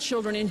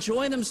grandchildren,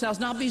 enjoy themselves,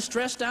 not be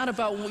stressed out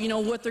about, you know,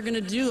 what they're going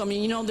to do. I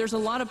mean, you know, there's a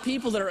lot of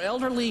people that are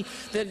elderly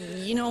that,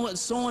 you know, it's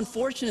so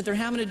unfortunate they're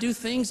having to do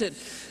things that,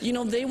 you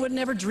know, they would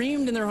never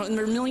dreamed in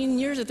their million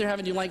years that they're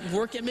having to do, like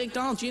work at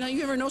McDonald's. You know,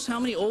 you ever notice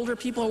how many older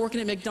people are working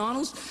at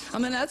McDonald's? I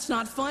mean, that's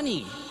not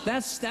funny.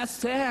 That's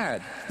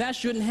sad. That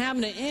shouldn't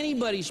happen to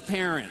anybody's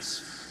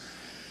parents.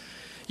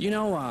 You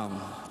know,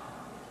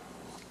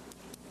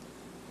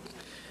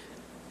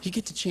 you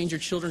get to change your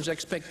children's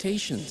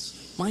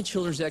expectations. My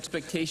children's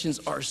expectations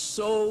are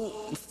so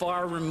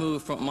far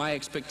removed from my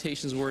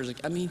expectations were.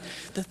 I mean,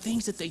 the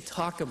things that they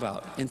talk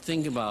about and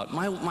think about.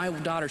 My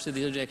daughter said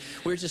the other day,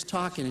 we were just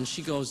talking, and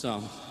she goes, I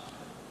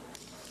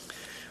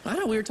don't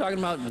know, we were talking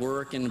about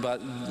work and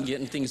about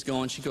getting things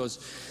going. She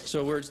goes,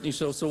 so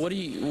what are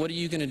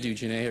you going to do,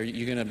 Janae? Are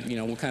you going to, you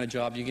know, what kind of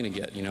job are you going to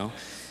get, you know?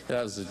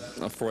 That was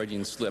a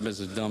Freudian slip. It was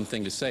a dumb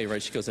thing to say,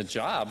 right? She goes, a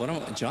job?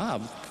 A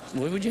job?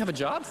 What would you have a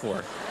job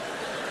for?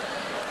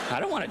 I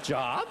don't want a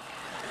job.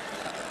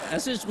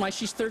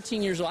 She's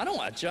 13 years old. I don't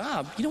want a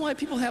job. You know why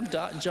people have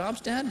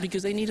jobs, Dad?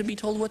 Because they need to be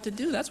told what to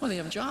do. That's why they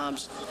have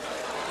jobs.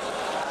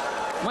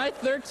 My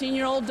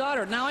 13-year-old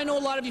daughter. Now, I know a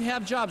lot of you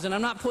have jobs, and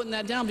I'm not putting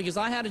that down because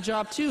I had a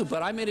job too,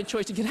 but I made a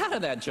choice to get out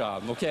of that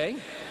job, okay?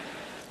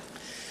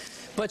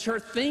 But her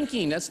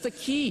thinking, that's the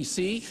key,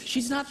 see?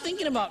 She's not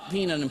thinking about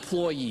being an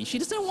employee. She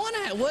doesn't want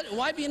to.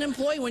 Why be an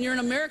employee when you're in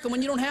America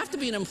when you don't have to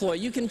be an employee?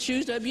 You can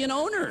choose to be an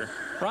owner,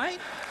 right?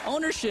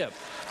 Ownership.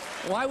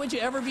 Why would you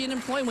ever be an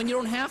employee when you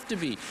don't have to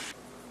be?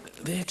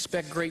 They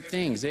expect great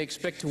things. They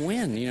expect to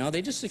win, you know.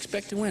 They just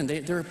expect to win.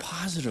 They're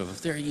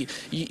positive.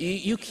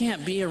 You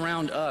can't be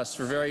around us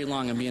for very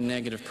long and be a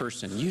negative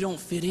person. You don't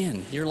fit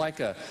in. You're like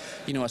a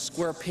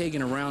square peg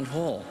in a round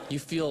hole. You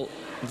feel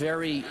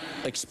very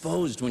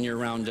exposed when you're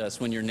around us,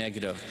 when you're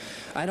negative.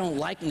 I don't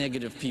like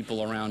negative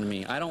people around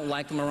me. I don't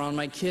like them around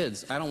my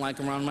kids. I don't like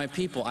them around my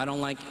people. I don't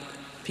like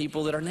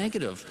people that are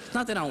negative. It's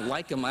not that I don't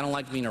like them. I don't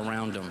like being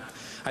around them.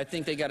 I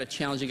think they got a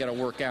challenge they got to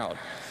work out.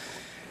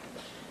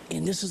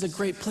 And this is a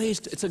great place.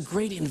 It's a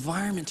great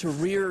environment to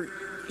rear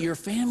your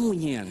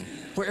family in,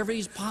 where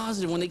everybody's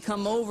positive. When they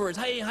come over, it's,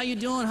 hey, how you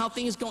doing? How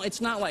things going? It's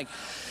not like,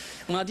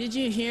 well, did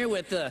you hear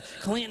what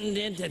Clinton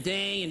did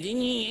today? And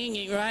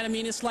right? I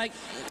mean, it's like,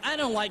 I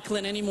don't like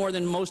Clinton any more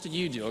than most of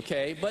you do,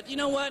 okay? But you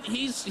know what?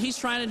 He's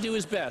trying to do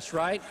his best,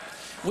 right?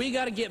 We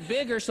got to get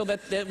bigger so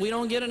that we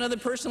don't get another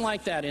person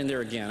like that in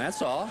there again.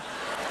 That's all.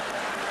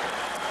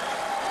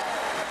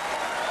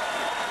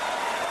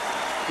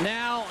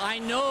 Now, I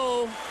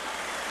know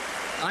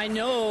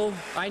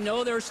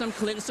there are some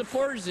Clinton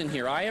supporters in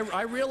here.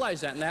 I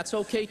realize that, and that's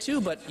okay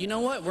too. But you know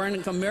what? We're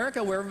in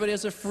America where everybody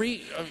has a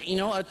free,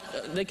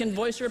 they can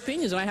voice their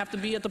opinions, and I have to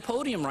be at the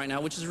podium right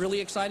now, which is a really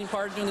exciting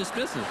part of doing this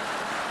business.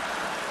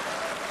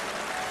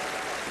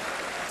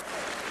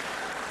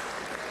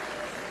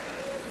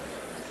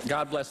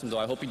 God bless him, though.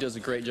 I hope he does a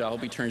great job. I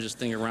hope he turns this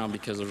thing around,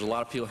 because there's a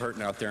lot of people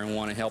hurting out there and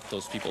want to help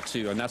those people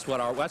too. And that's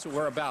what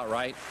we're about,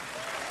 right?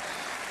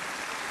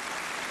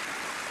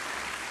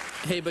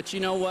 Hey, but you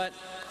know what?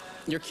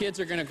 Your kids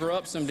are going to grow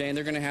up someday, and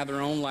they're going to have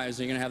their own lives.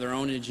 They're going to have their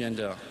own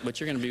agenda. But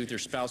you're going to be with your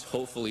spouse,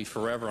 hopefully,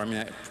 forever. I mean,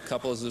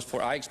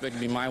 I expect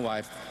to be my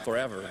wife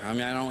forever. I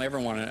mean, I don't ever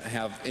want to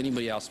have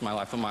anybody else in my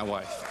life but my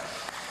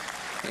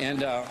wife.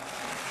 And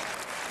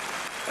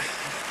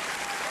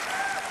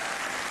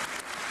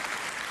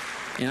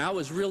I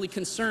was really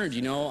concerned,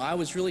 I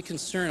was really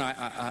concerned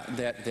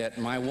that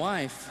my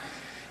wife,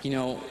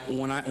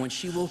 when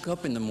she woke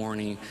up in the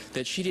morning,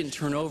 that she didn't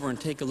turn over and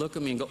take a look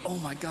at me and go, oh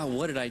my God,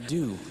 what did I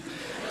do?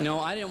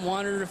 I didn't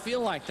want her to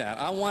feel like that.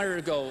 I wanted her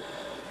to go,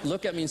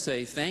 look at me and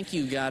say, thank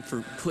you, God,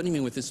 for putting me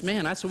with this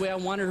man. That's the way I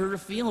wanted her to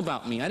feel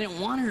about me. I didn't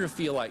want her to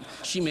feel like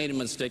she made a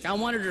mistake. I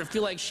wanted her to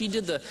feel like she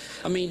did it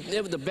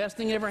was the best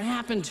thing that ever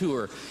happened to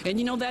her. And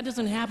that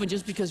doesn't happen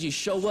just because you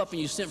show up and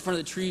you sit in front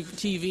of the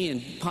TV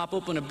and pop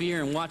open a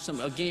beer and watch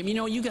a game.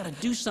 You got to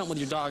do something with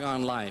your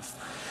doggone life.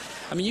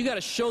 I mean, you got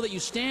to show that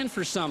you stand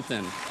for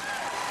something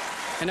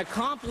and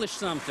accomplish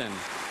something.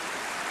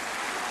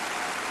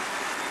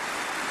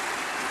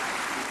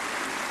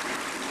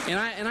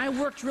 And I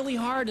worked really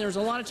hard, and there was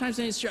a lot of times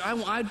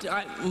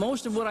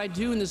most of what I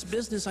do in this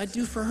business, I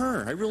do for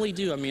her. I really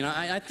do. I mean,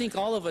 I think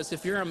all of us,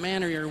 if you're a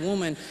man or you're a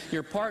woman,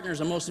 your partner is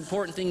the most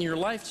important thing in your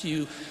life to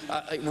you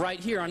right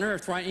here on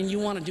earth, right? And you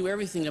want to do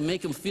everything to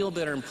make them feel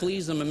better and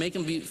please them and make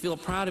them feel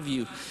proud of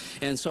you.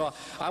 And so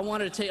I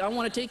want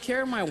to take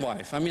care of my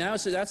wife. I mean, I would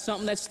say that's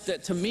something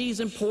that to me is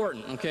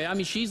important, okay? I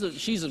mean, she's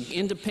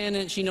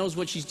independent. She knows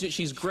what she's doing.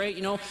 She's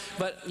great,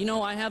 But,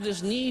 I have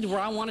this need where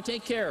I want to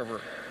take care of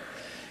her.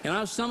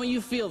 And some of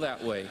you feel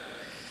that way.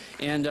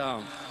 And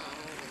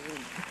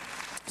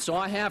so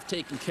I have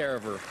taken care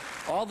of her.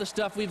 All the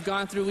stuff we've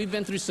gone through, we've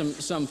been through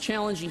some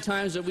challenging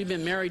times. That we've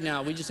been married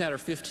now. We just had our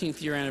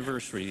 15th year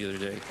anniversary the other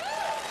day.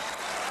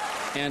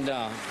 And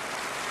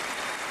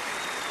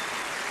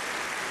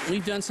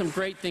we've done some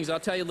great things. I'll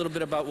tell you a little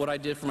bit about what I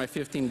did for my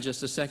 15th in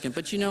just a second.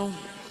 But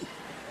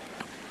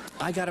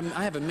I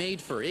have a maid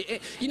for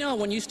it.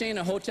 When you stay in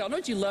a hotel,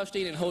 don't you love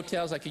staying in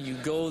hotels? Like you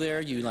go there,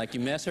 you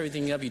mess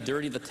everything up, you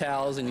dirty the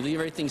towels, and you leave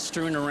everything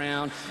strewn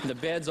around, and the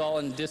bed's all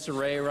in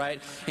disarray,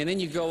 right? And then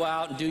you go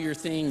out and do your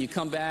thing, you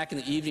come back in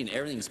the evening, and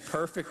everything's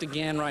perfect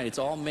again, right? It's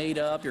all made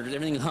up,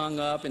 everything hung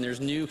up, and there's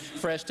new,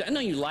 fresh. I know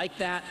you like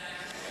that.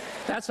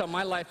 That's how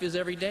my life is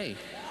every day.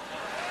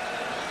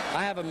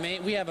 I have a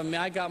maid.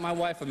 I got my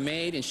wife a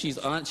maid, and she's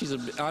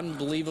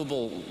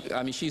unbelievable.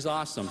 I mean, she's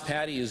awesome.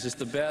 Patty is just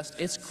the best.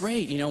 It's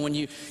great, when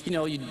you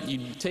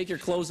take your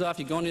clothes off,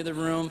 you go into the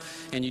room,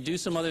 and you do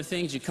some other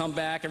things. You come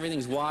back,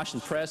 everything's washed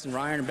and pressed and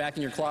ironed and back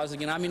in your closet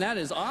again. I mean, that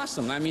is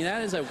awesome. I mean,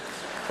 that is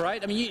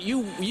right? I mean,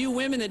 you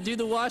women that do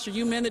the wash, or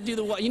you men that do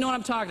the wash, you know what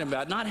I'm talking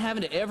about. Not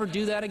having to ever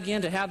do that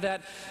again, to have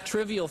that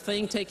trivial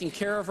thing taken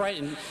care of, right?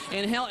 And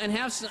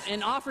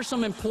offer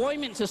some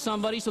employment to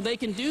somebody so they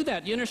can do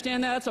that. You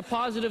understand that? That's a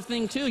positive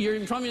thing too.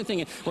 You're probably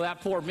thinking, well,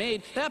 that poor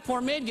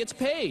maid gets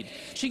paid.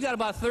 She got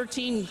about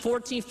 13,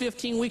 14,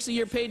 15 weeks a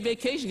year paid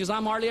vacation because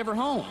I'm hardly ever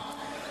home.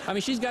 I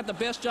mean, she's got the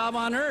best job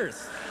on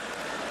earth.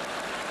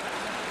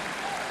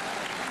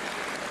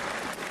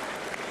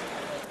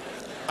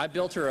 I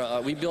built her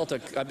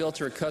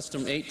a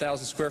custom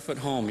 8,000 square foot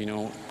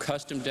home,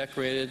 custom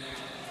decorated.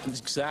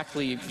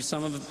 Exactly,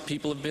 some of the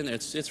people have been there.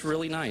 It's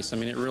really nice. I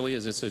mean, it really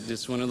is.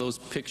 It's one of those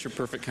picture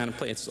perfect kind of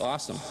place. It's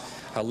awesome.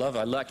 I love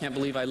it. I can't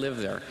believe I live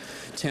there.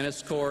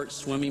 Tennis court,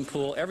 swimming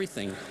pool,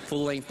 everything.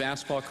 Full length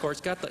basketball courts.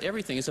 Got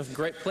everything. It's a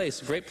great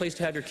place. A great place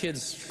to have your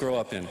kids grow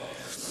up in.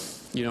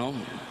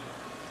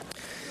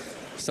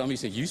 Somebody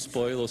say, you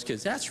spoil those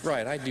kids. That's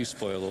right, I do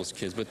spoil those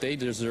kids, but they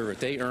deserve it.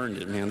 They earned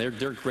it, man.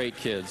 They're great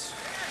kids.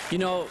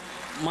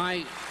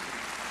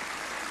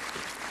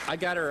 I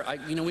got her,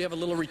 we have a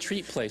little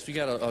retreat place. We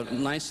got a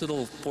nice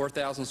little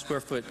 4,000 square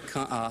foot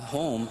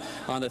home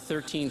on the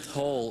 13th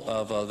hole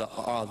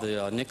of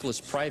the Nicholas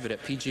Private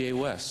at PGA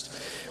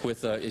West.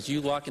 As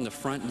you walk in the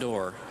front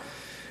door,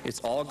 it's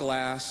all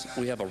glass.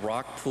 We have a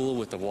rock pool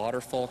with the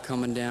waterfall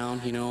coming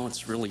down,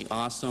 it's really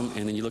awesome.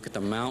 And then you look at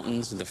the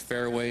mountains and the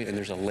fairway, and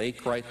there's a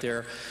lake right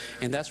there.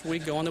 And that's where we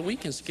go on the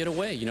weekends to get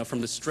away,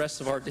 from the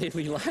stress of our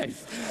daily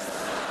life.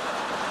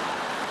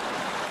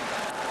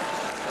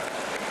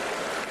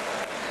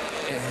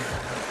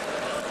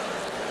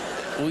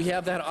 We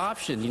have that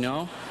option,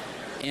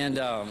 And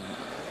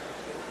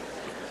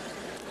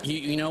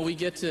you know, we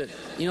get to,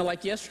 you know,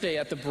 like yesterday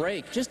at the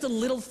break, just the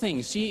little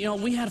things. See, you know,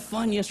 we had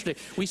fun yesterday.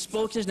 We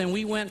spoke yesterday, and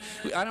we went,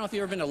 I don't know if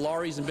you've ever been to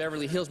Laurie's in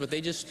Beverly Hills, but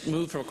they just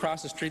moved from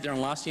across the street there in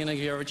La Cienega.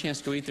 If you ever have a chance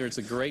to go eat there, it's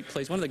a great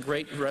place, one of the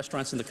great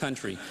restaurants in the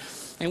country.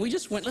 And we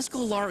just went, let's go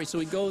to Laurie's. So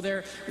we go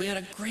there. We had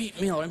a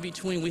great meal. In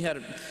between, we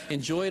had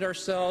enjoyed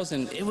ourselves,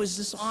 and it was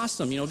just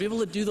awesome, you know, to be able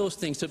to do those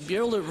things, to be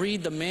able to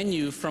read the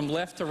menu from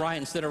left to right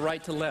instead of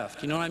right to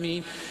left. You know what I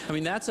mean? I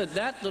mean, that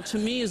to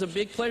me is a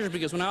big pleasure,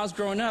 because when I was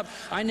growing up,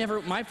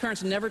 my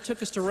parents never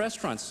took us to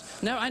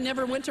restaurants. I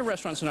never went to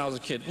restaurants when I was a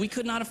kid. We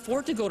could not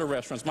afford to go to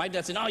restaurants. My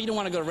dad said, "Oh, you don't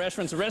want to go to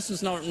restaurants. The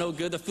restaurants are no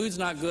good. The food's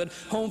not good.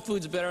 Home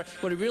food's better."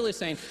 What he really is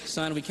saying,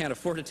 son, we can't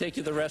afford to take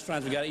you to the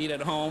restaurants. We got to eat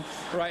at home,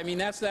 right? I mean,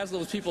 that's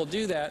those people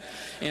do that,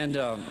 and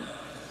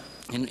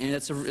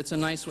it's a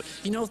nice way.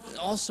 You know,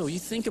 also, you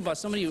think about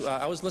somebody,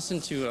 I was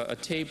listening to a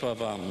tape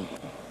of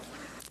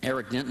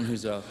Eric Denton,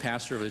 who's a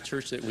pastor of a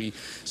church that we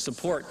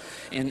support,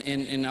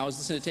 and I was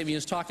listening to tape. He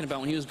was talking about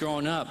when he was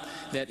growing up,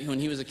 that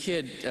when he was a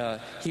kid,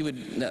 he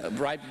would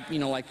right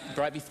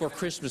before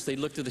Christmas, they'd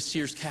look through the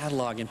Sears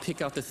catalog and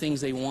pick out the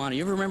things they wanted.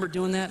 You ever remember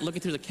doing that?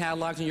 Looking through the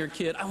catalogs when you're a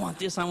kid, I want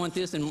this,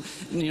 and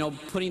you know,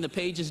 putting the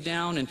pages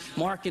down and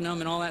marking them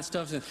and all that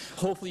stuff, and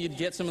hopefully you'd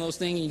get some of those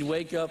things, and you'd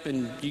wake up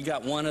and you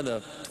got one of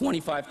the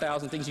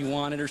 25,000 things you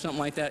wanted or something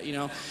like that, you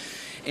know,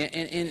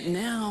 and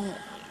now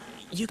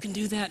you can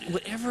do that.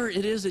 Whatever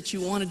it is that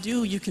you want to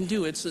do, you can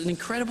do. It's an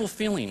incredible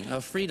feeling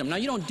of freedom. Now,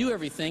 you don't do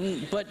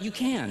everything, but you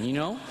can, you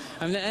know?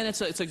 I mean, and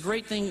it's a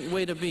great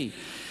way to be.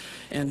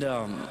 And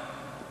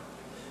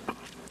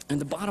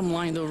the bottom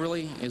line, though,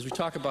 really, is we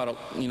talk about,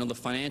 you know, the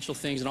financial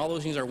things, and all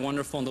those things are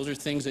wonderful, and those are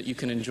things that you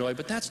can enjoy,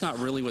 but that's not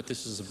really what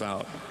this is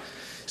about.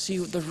 See,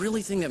 the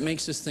really thing that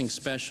makes this thing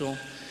special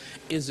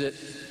is that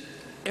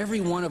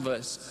every one of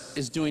us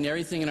is doing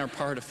everything in our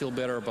power to feel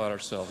better about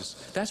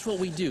ourselves. That's what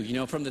we do, you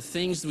know, from the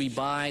things we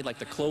buy, like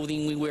the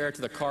clothing we wear, to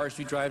the cars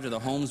we drive, to the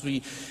homes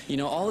you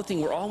know, all the things.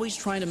 We're always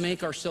trying to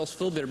make ourselves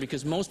feel better,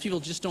 because most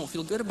people just don't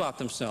feel good about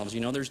themselves, you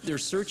know. They're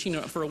searching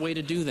for a way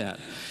to do that.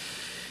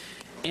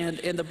 And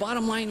the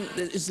bottom line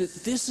is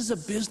that this is a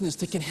business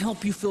that can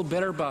help you feel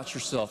better about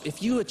yourself.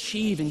 If you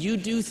achieve and you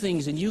do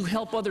things and you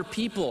help other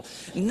people,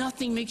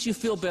 nothing makes you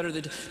feel better.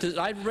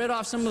 I read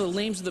off some of the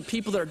names of the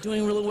people that are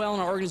doing really well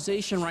in our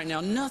organization right now.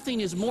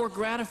 Nothing is more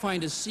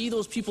gratifying to see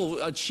those people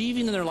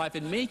achieving in their life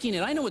and making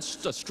it. I know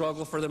it's a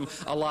struggle for them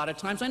a lot of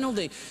times. I know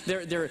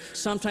they're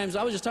sometimes.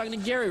 I was just talking to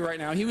Gary right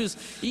now. He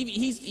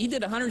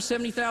did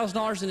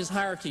 $170,000 in his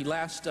hierarchy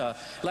last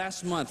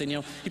month, and you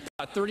know, he put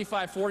out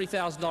 $35,000,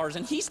 $40,000,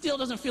 and he still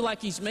doesn't feel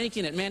like he's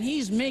making it, man.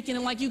 He's making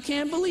it like you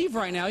can't believe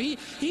right now.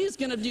 He's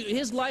going to do,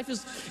 his life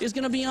is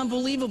going to be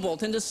unbelievable.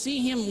 And to see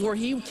him where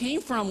he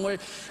came from, where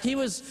he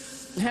was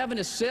having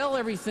to sell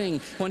everything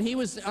when he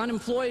was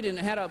unemployed and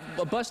had a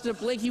busted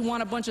up leg. He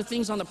won a bunch of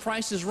things on The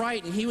Price is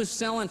Right, and he was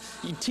selling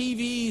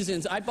TVs,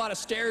 and I bought a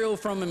stereo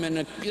from him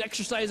and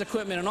exercise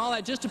equipment and all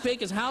that just to pay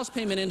his house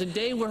payment. And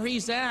today where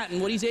he's at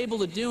and what he's able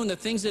to do and the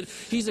things that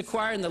he's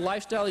acquired and the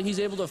lifestyle that he's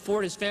able to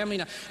afford his family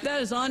now,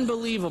 that is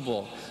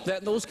unbelievable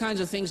that those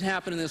kinds of things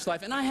happen in this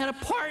life. And I had a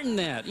part in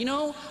that, you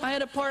know. I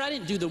had a part. I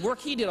didn't do the work.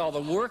 He did all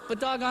the work, but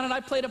doggone it,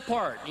 I played a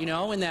part, you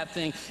know, in that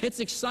thing. It's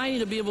exciting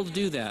to be able to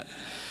do that.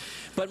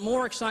 But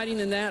more exciting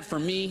than that for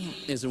me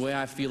is the way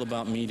I feel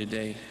about me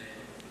today.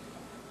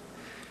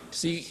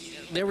 See,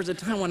 there was a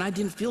time when I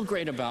didn't feel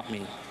great about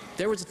me.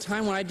 There was a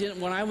time when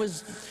I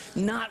was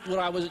not what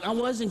I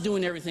wasn't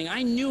doing everything.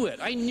 I knew it.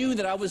 I knew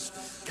that I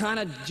was kind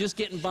of just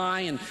getting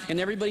by, and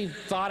everybody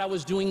thought I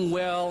was doing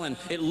well, and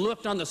it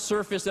looked on the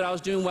surface that I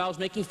was doing well. I was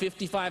making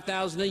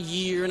 $55,000 a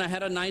year, and I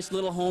had a nice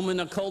little home in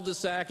a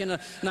cul-de-sac in a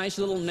nice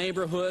little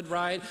neighborhood,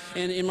 right?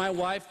 And my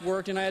wife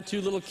worked, and I had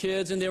 2 little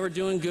kids, and they were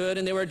doing good,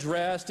 and they were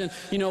dressed, and,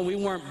 you know, we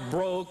weren't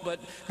broke, but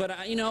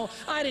you know,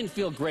 I didn't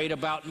feel great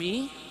about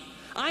me.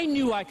 I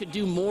knew I could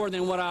do more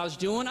than what I was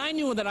doing. I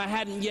knew that I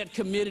hadn't yet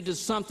committed to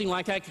something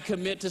like I could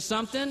commit to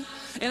something.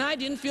 And I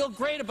didn't feel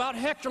great about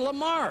Hector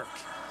LaMarque.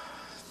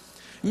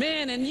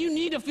 Man, and you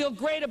need to feel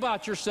great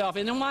about yourself.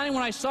 And then when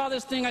I saw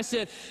this thing, I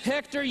said,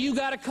 Hector, you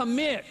got to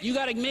commit. You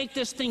got to make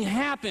this thing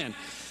happen.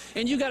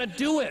 And you got to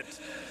do it.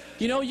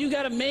 You know, you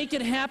got to make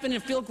it happen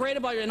and feel great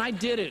about it. And I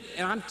did it.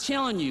 And I'm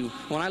telling you,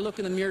 when I look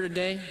in the mirror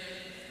today,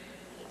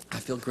 I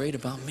feel great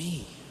about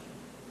me.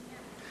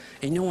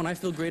 And you know, when I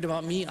feel great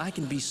about me, I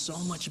can be so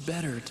much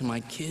better to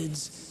my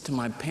kids, to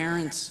my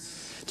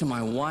parents, to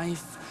my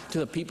wife, to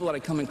the people that I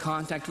come in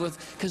contact with.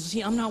 Because, see,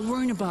 I'm not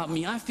worrying about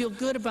me. I feel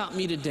good about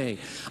me today.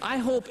 I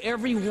hope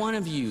every one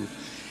of you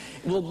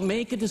will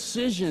make a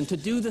decision to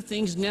do the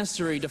things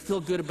necessary to feel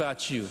good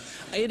about you.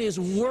 It is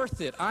worth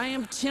it. I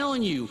am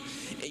telling you,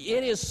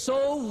 it is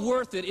so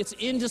worth it. It's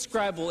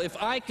indescribable.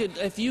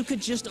 If you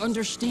could just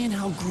understand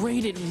how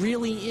great it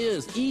really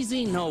is.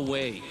 Easy, no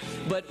way.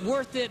 But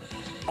worth it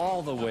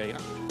all the way.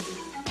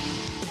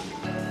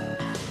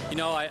 You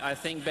know, I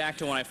think back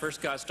to when I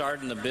first got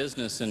started in the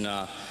business, and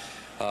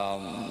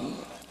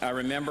I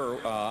remember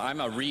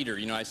I'm a reader.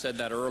 You know, I said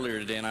that earlier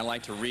today, and I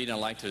like to read and I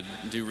like to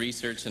do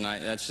research, and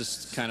that's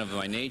just kind of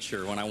my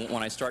nature. When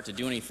I start to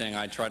do anything,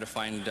 I try to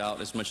find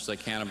out as much as I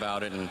can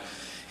about it.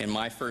 And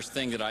my first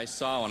thing that I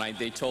saw when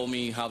they told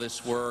me how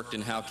this worked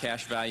and how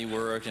cash value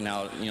worked and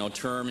how, you know,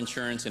 term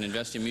insurance and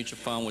investing in mutual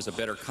fund was a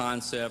better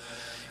concept.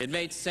 It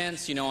made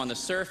sense, you know, on the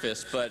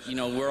surface, but, you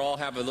know, we all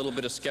have a little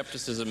bit of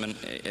skepticism in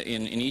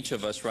each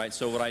of us, right?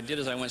 So what I did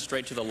is I went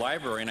straight to the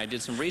library and I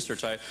did some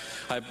research. I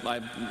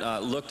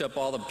looked up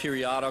all the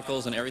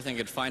periodicals and everything I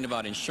could find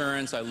about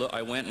insurance.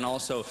 I went and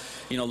also,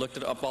 you know,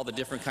 looked up all the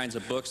different kinds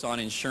of books on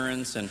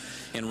insurance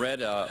and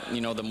read,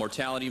 you know, the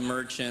Mortality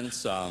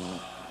Merchants,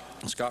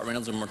 Scott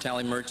Reynolds and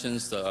Mortality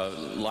Merchants, the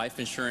life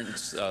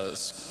insurance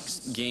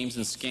games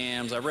and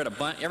scams. I read a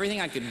bunch,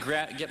 everything I could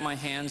get my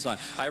hands on.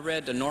 I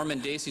read Norman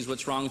Dacey's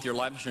What's Wrong with Your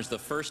Life Insurance, the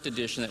first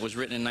edition that was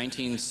written in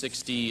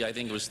 1960, I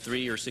think it was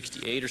 3 or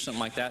 68 or something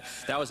like that.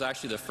 That was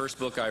actually the first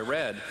book I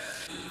read.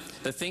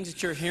 The things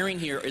that you're hearing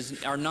here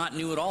are not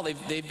new at all.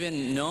 They've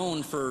been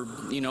known for,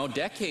 you know,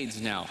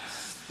 decades now.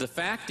 The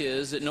fact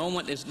is that no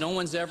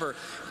one's ever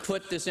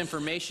put this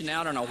information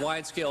out on a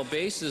wide-scale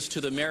basis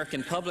to the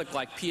American public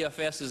like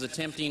PFS is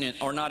attempting,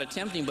 or not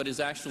attempting, but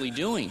is actually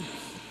doing.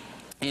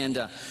 And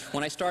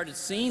when I started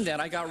seeing that,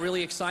 I got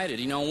really excited.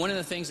 You know, one of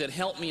the things that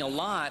helped me a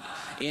lot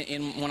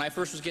when I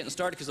first was getting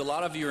started, because a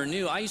lot of you are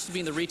new, I used to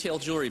be in the retail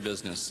jewelry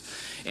business.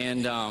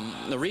 And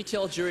the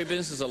retail jewelry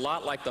business is a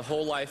lot like the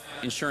whole life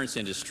insurance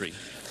industry.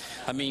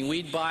 I mean,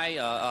 we'd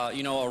buy,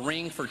 you know, a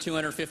ring for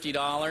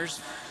 $250.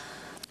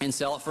 And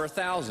sell it for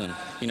 $1,000,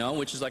 you know,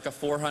 which is like a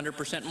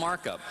 400%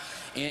 markup.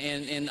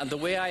 And the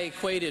way I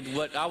equated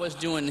what I was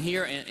doing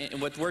here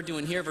and what we're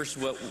doing here versus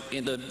what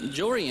in the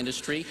jewelry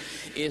industry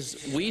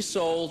is we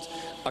sold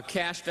a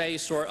cash value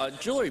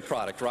jewelry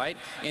product, right?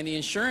 And the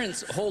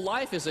insurance whole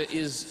life is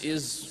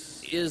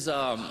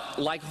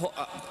like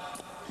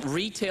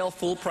retail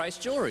full price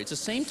jewelry. It's the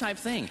same type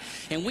thing.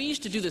 And we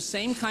used to do the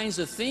same kinds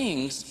of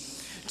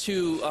things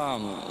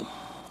to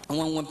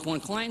when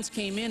clients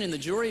came in the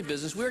jewelry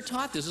business, we were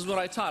taught this. This is what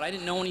I taught. I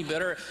didn't know any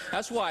better.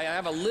 That's why I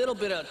have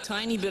a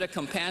tiny bit of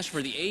compassion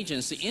for the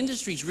agents. The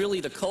industry's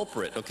really the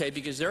culprit, okay,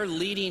 because they're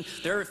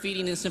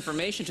feeding this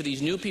information to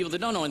these new people that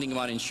don't know anything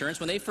about insurance.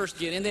 When they first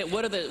get in,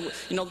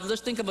 you know,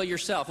 let's think about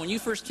yourself. When you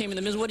first came in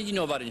the business, what did you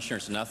know about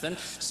insurance? Nothing.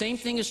 Same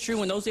thing is true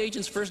when those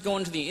agents first go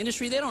into the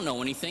industry. They don't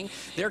know anything.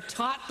 They're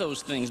taught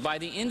those things by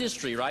the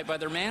industry, right, by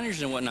their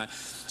managers and whatnot.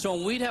 So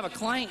when we'd have a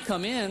client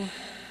come in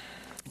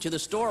to the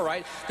store,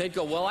 right, they'd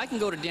go, well, I can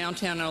go to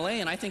downtown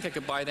LA and I think I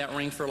could buy that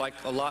ring for like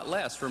a lot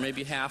less, for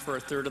maybe half or a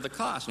third of the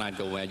cost. And I'd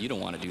go, well, you don't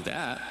want to do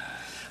that.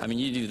 I mean,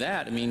 you do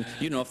that, I mean,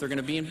 you don't know if they're going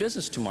to be in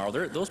business tomorrow.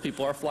 Those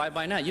people are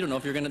fly-by-night. You don't know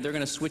if they're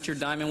going to switch your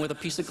diamond with a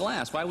piece of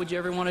glass. Why would you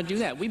ever want to do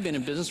that? We've been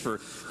in business for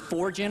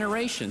 4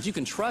 generations. You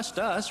can trust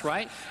us,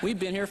 right? We've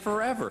been here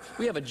forever.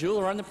 We have a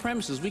jeweler on the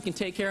premises. We can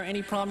take care of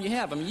any problem you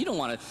have. I mean, you don't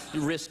want to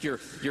risk your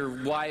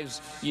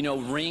wife's, you know,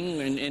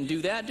 ring and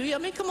do that, do you? I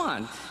mean, come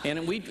on.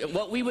 And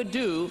what we would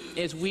do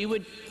is we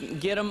would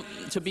get them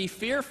to be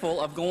fearful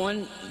of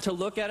going to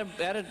look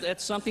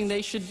at something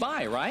they should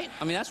buy, right?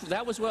 I mean,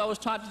 that was what I was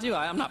taught to do.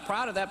 I'm not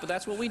proud of that, but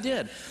that's what we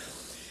did.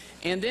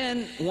 And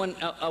then when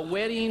a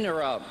wedding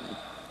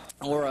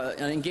or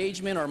an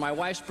engagement or my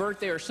wife's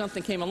birthday or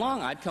something came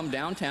along, I'd come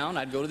downtown,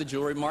 I'd go to the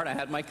jewelry mart, I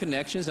had my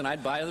connections, and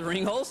I'd buy the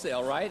ring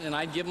wholesale, right? And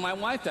I'd give my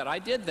wife that. I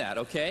did that,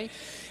 okay?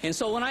 And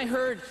so when I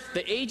heard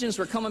the agents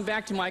were coming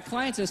back to my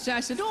clients and I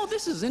said, oh,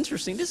 this is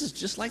interesting. This is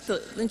just like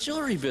the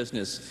jewelry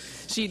business.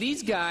 See,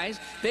 these guys,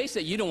 they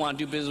say, you don't want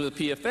to do business with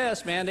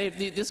PFS, man.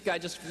 This guy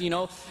just, you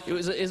know, it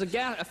was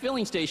a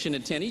filling station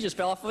attendant. He just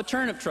fell off of a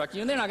turnip truck.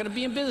 You know, they're not going to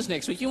be in business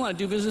next week. You want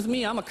to do business with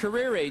me? I'm a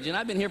career agent.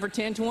 I've been here for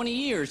 10, 20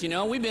 years, you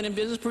know. We've been in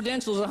business.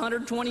 Prudential's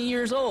 120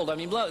 years old. I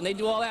mean, and they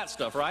do all that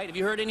stuff, right? Have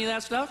you heard any of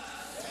that stuff?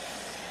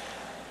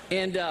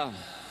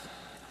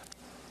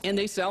 And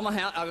they sell them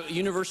a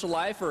universal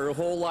life or a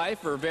whole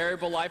life or a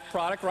variable life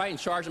product, right, and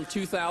charge them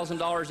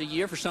 $2,000 a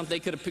year for something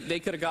they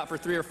could have got for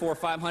 $300 or $400 or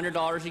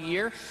 $500 a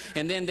year.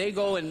 And then they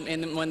go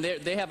and when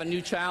they have a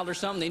new child or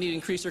something, they need to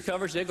increase their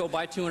coverage, they go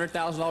buy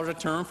 $200,000 a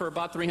term for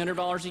about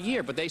 $300 a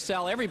year. But they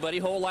sell everybody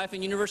whole life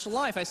and universal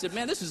life. I said,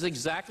 man, this is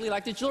exactly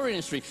like the jewelry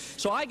industry.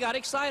 So I got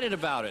excited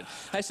about it.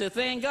 I said,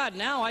 thank God,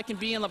 now I can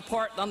be on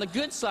the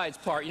good side's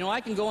part. You know,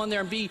 I can go in there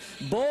and be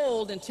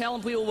bold and tell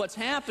people what's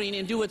happening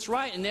and do what's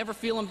right and never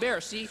feel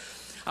embarrassed. See,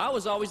 I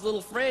was always a little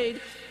afraid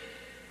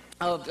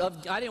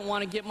I didn't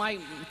want to get my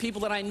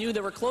people that I knew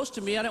that were close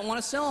to me, I didn't want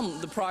to sell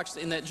them the products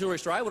in that jewelry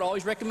store. I would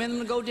always recommend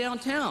them to go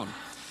downtown.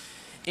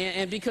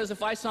 And because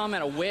if I saw them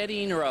at a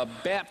wedding or a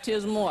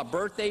baptismal, a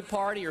birthday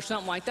party or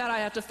something like that, I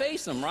have to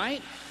face them,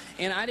 right?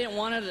 And I didn't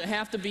want to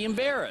have to be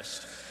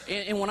embarrassed.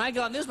 And when I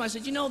got in this, I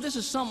said, you know, this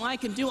is something I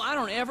can do. I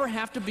don't ever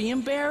have to be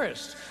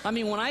embarrassed. I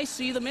mean, when I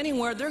see them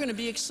anywhere, they're going to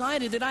be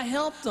excited that I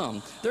helped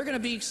them. They're going to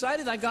be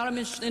excited I got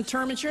them in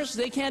term insurance.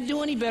 They can't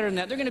do any better than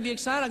that. They're going to be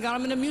excited I got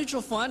them in a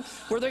mutual fund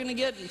where they're going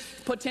to get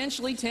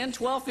potentially 10,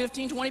 12,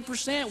 15,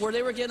 20%, where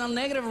they were getting a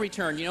negative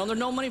return. You know, there's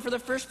no money for the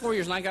first 4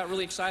 years, and I got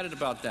really excited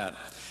about that.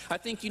 I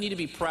think you need to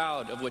be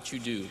proud of what you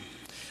do.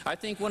 I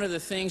think one of the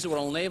things that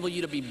will enable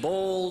you to be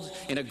bold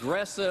and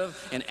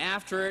aggressive and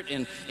after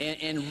it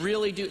and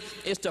really do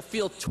is to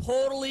feel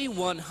totally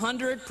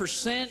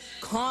 100%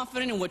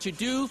 confident in what you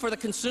do for the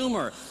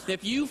consumer.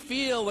 If you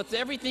feel with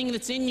everything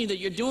that's in you that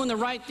you're doing the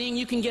right thing,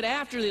 you can get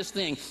after this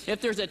thing. If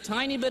there's a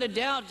tiny bit of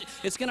doubt,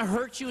 it's going to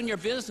hurt you in your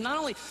business. Not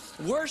only,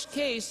 worst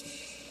case,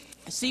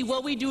 see,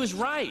 what we do is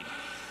right.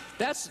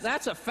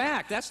 That's a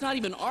fact. That's not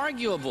even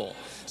arguable.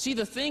 See,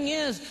 the thing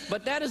is,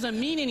 but that doesn't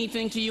mean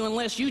anything to you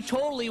unless you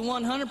totally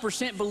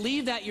 100%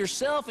 believe that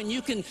yourself, and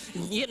you can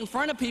get in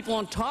front of people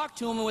and talk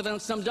to them with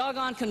some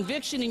doggone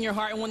conviction in your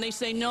heart. And when they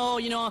say, no,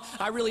 you know,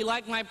 I really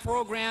like my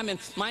program and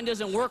mine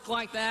doesn't work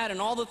like that, and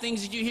all the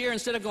things that you hear,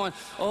 instead of going,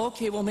 oh,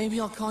 okay, well,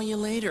 maybe I'll call you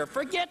later.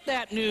 Forget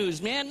that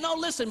news, man. No,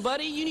 listen,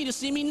 buddy, you need to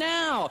see me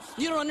now.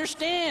 You don't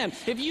understand.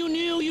 If you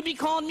knew, you'd be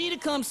calling me to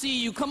come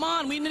see you. Come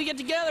on, we need to get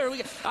together.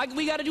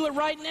 We got to do it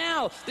right now.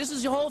 This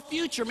is your whole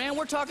future, man.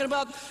 We're talking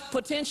about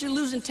potentially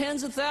losing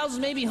tens of thousands,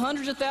 maybe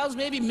hundreds of thousands,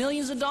 maybe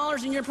millions of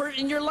dollars in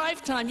your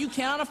lifetime. You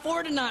can't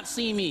afford to not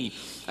see me.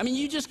 I mean,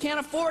 you just can't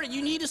afford it.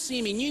 You need to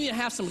see me, and you need to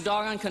have some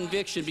doggone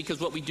conviction,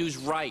 because what we do is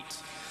right.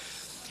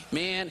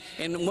 Man,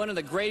 and one of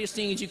the greatest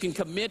things, you can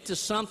commit to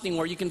something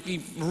where you can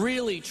be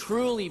really,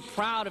 truly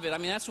proud of it. I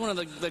mean, that's one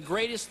of the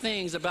greatest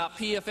things about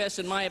PFS,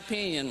 in my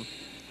opinion,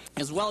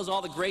 as well as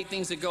all the great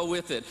things that go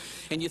with it.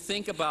 And you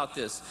think about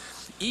this.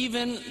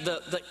 Even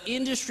the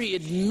industry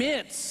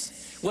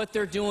admits what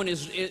they're doing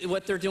is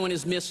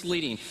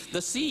misleading. The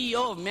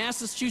CEO of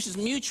Massachusetts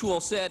Mutual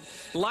said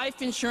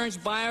life insurance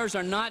buyers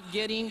are not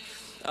getting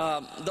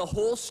the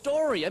whole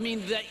story. I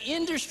mean, the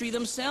industry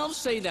themselves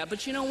say that.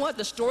 But you know what?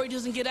 The story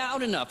doesn't get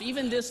out enough.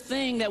 Even this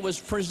thing that was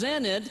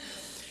presented,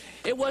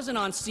 it wasn't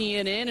on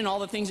CNN and all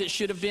the things it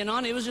should have been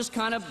on. It was just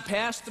kind of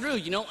passed through.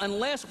 You know,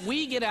 unless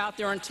we get out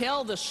there and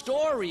tell the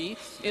story,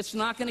 it's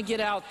not going to get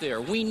out there.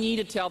 We need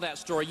to tell that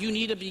story. You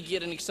need to be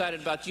getting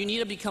excited about it. You need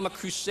to become a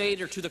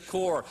crusader to the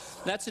core.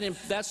 That's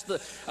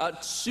the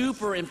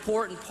super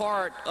important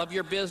part of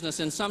your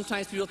business. And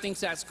sometimes people think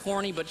that's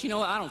corny, but you know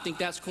what? I don't think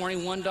that's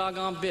corny one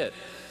doggone bit.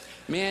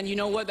 Man, you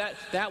know what?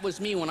 That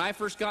was me. When I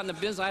first got in the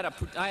business,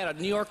 I had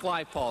a New York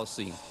Life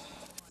policy.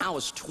 I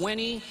was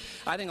 20,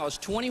 I think I was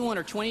 21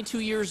 or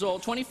 22 years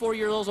old, 24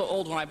 years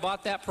old when I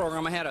bought that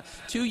program. I had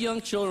two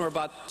young children who were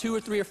about 2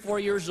 or 3 or 4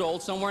 years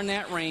old, somewhere in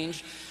that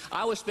range.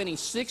 I was spending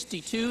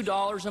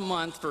 $62 a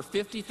month for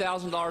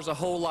 $50,000 a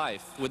whole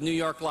life with New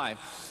York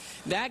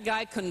Life. That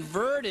guy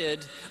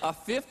converted a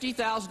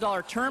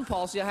 $50,000 term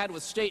policy I had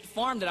with State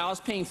Farm that I was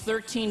paying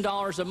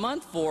 $13 a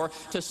month for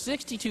to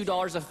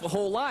 $62 a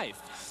whole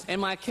life.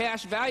 And my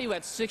cash value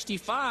at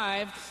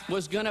 65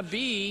 was going to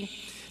be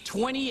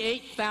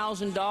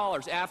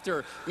 $28,000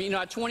 after, you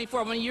know, 24,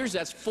 how many years?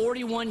 That's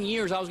 41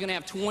 years. I was going to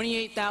have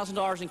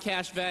 $28,000 in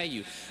cash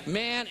value.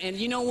 Man, and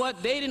you know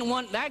what? They didn't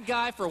want, that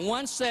guy for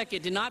 1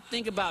 second did not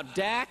think about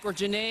Dak or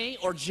Janae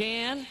or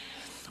Jan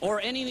or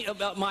any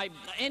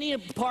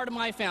part of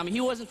my family.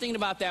 He wasn't thinking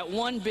about that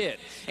one bit.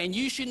 And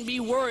you shouldn't be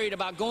worried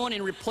about going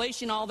and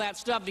replacing all that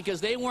stuff, because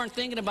they weren't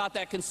thinking about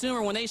that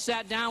consumer when they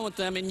sat down with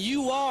them, and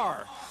you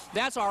are.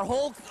 That's our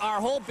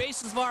whole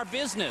basis of our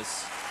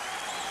business.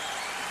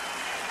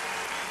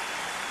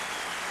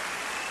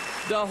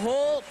 The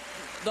whole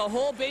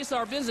base of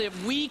our business,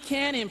 if we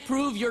can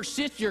improve your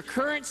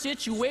current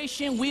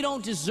situation, we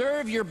don't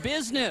deserve your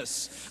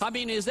business. I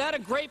mean, is that a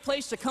great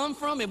place to come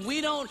from? If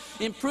we don't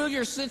improve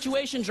your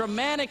situation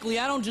dramatically,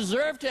 I don't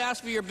deserve to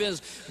ask for your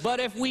business. But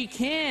if we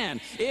can,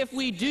 if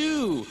we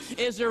do,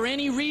 is there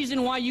any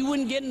reason why you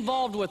wouldn't get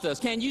involved with us?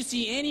 Can you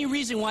see any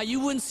reason why you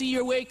wouldn't see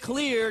your way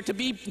clear to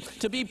be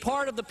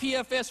part of the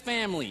PFS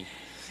family?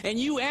 And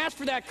you ask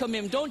for that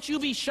commitment. Don't you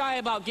be shy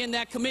about getting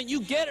that commitment.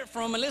 You get it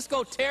from them, and let's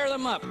go tear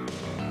them up.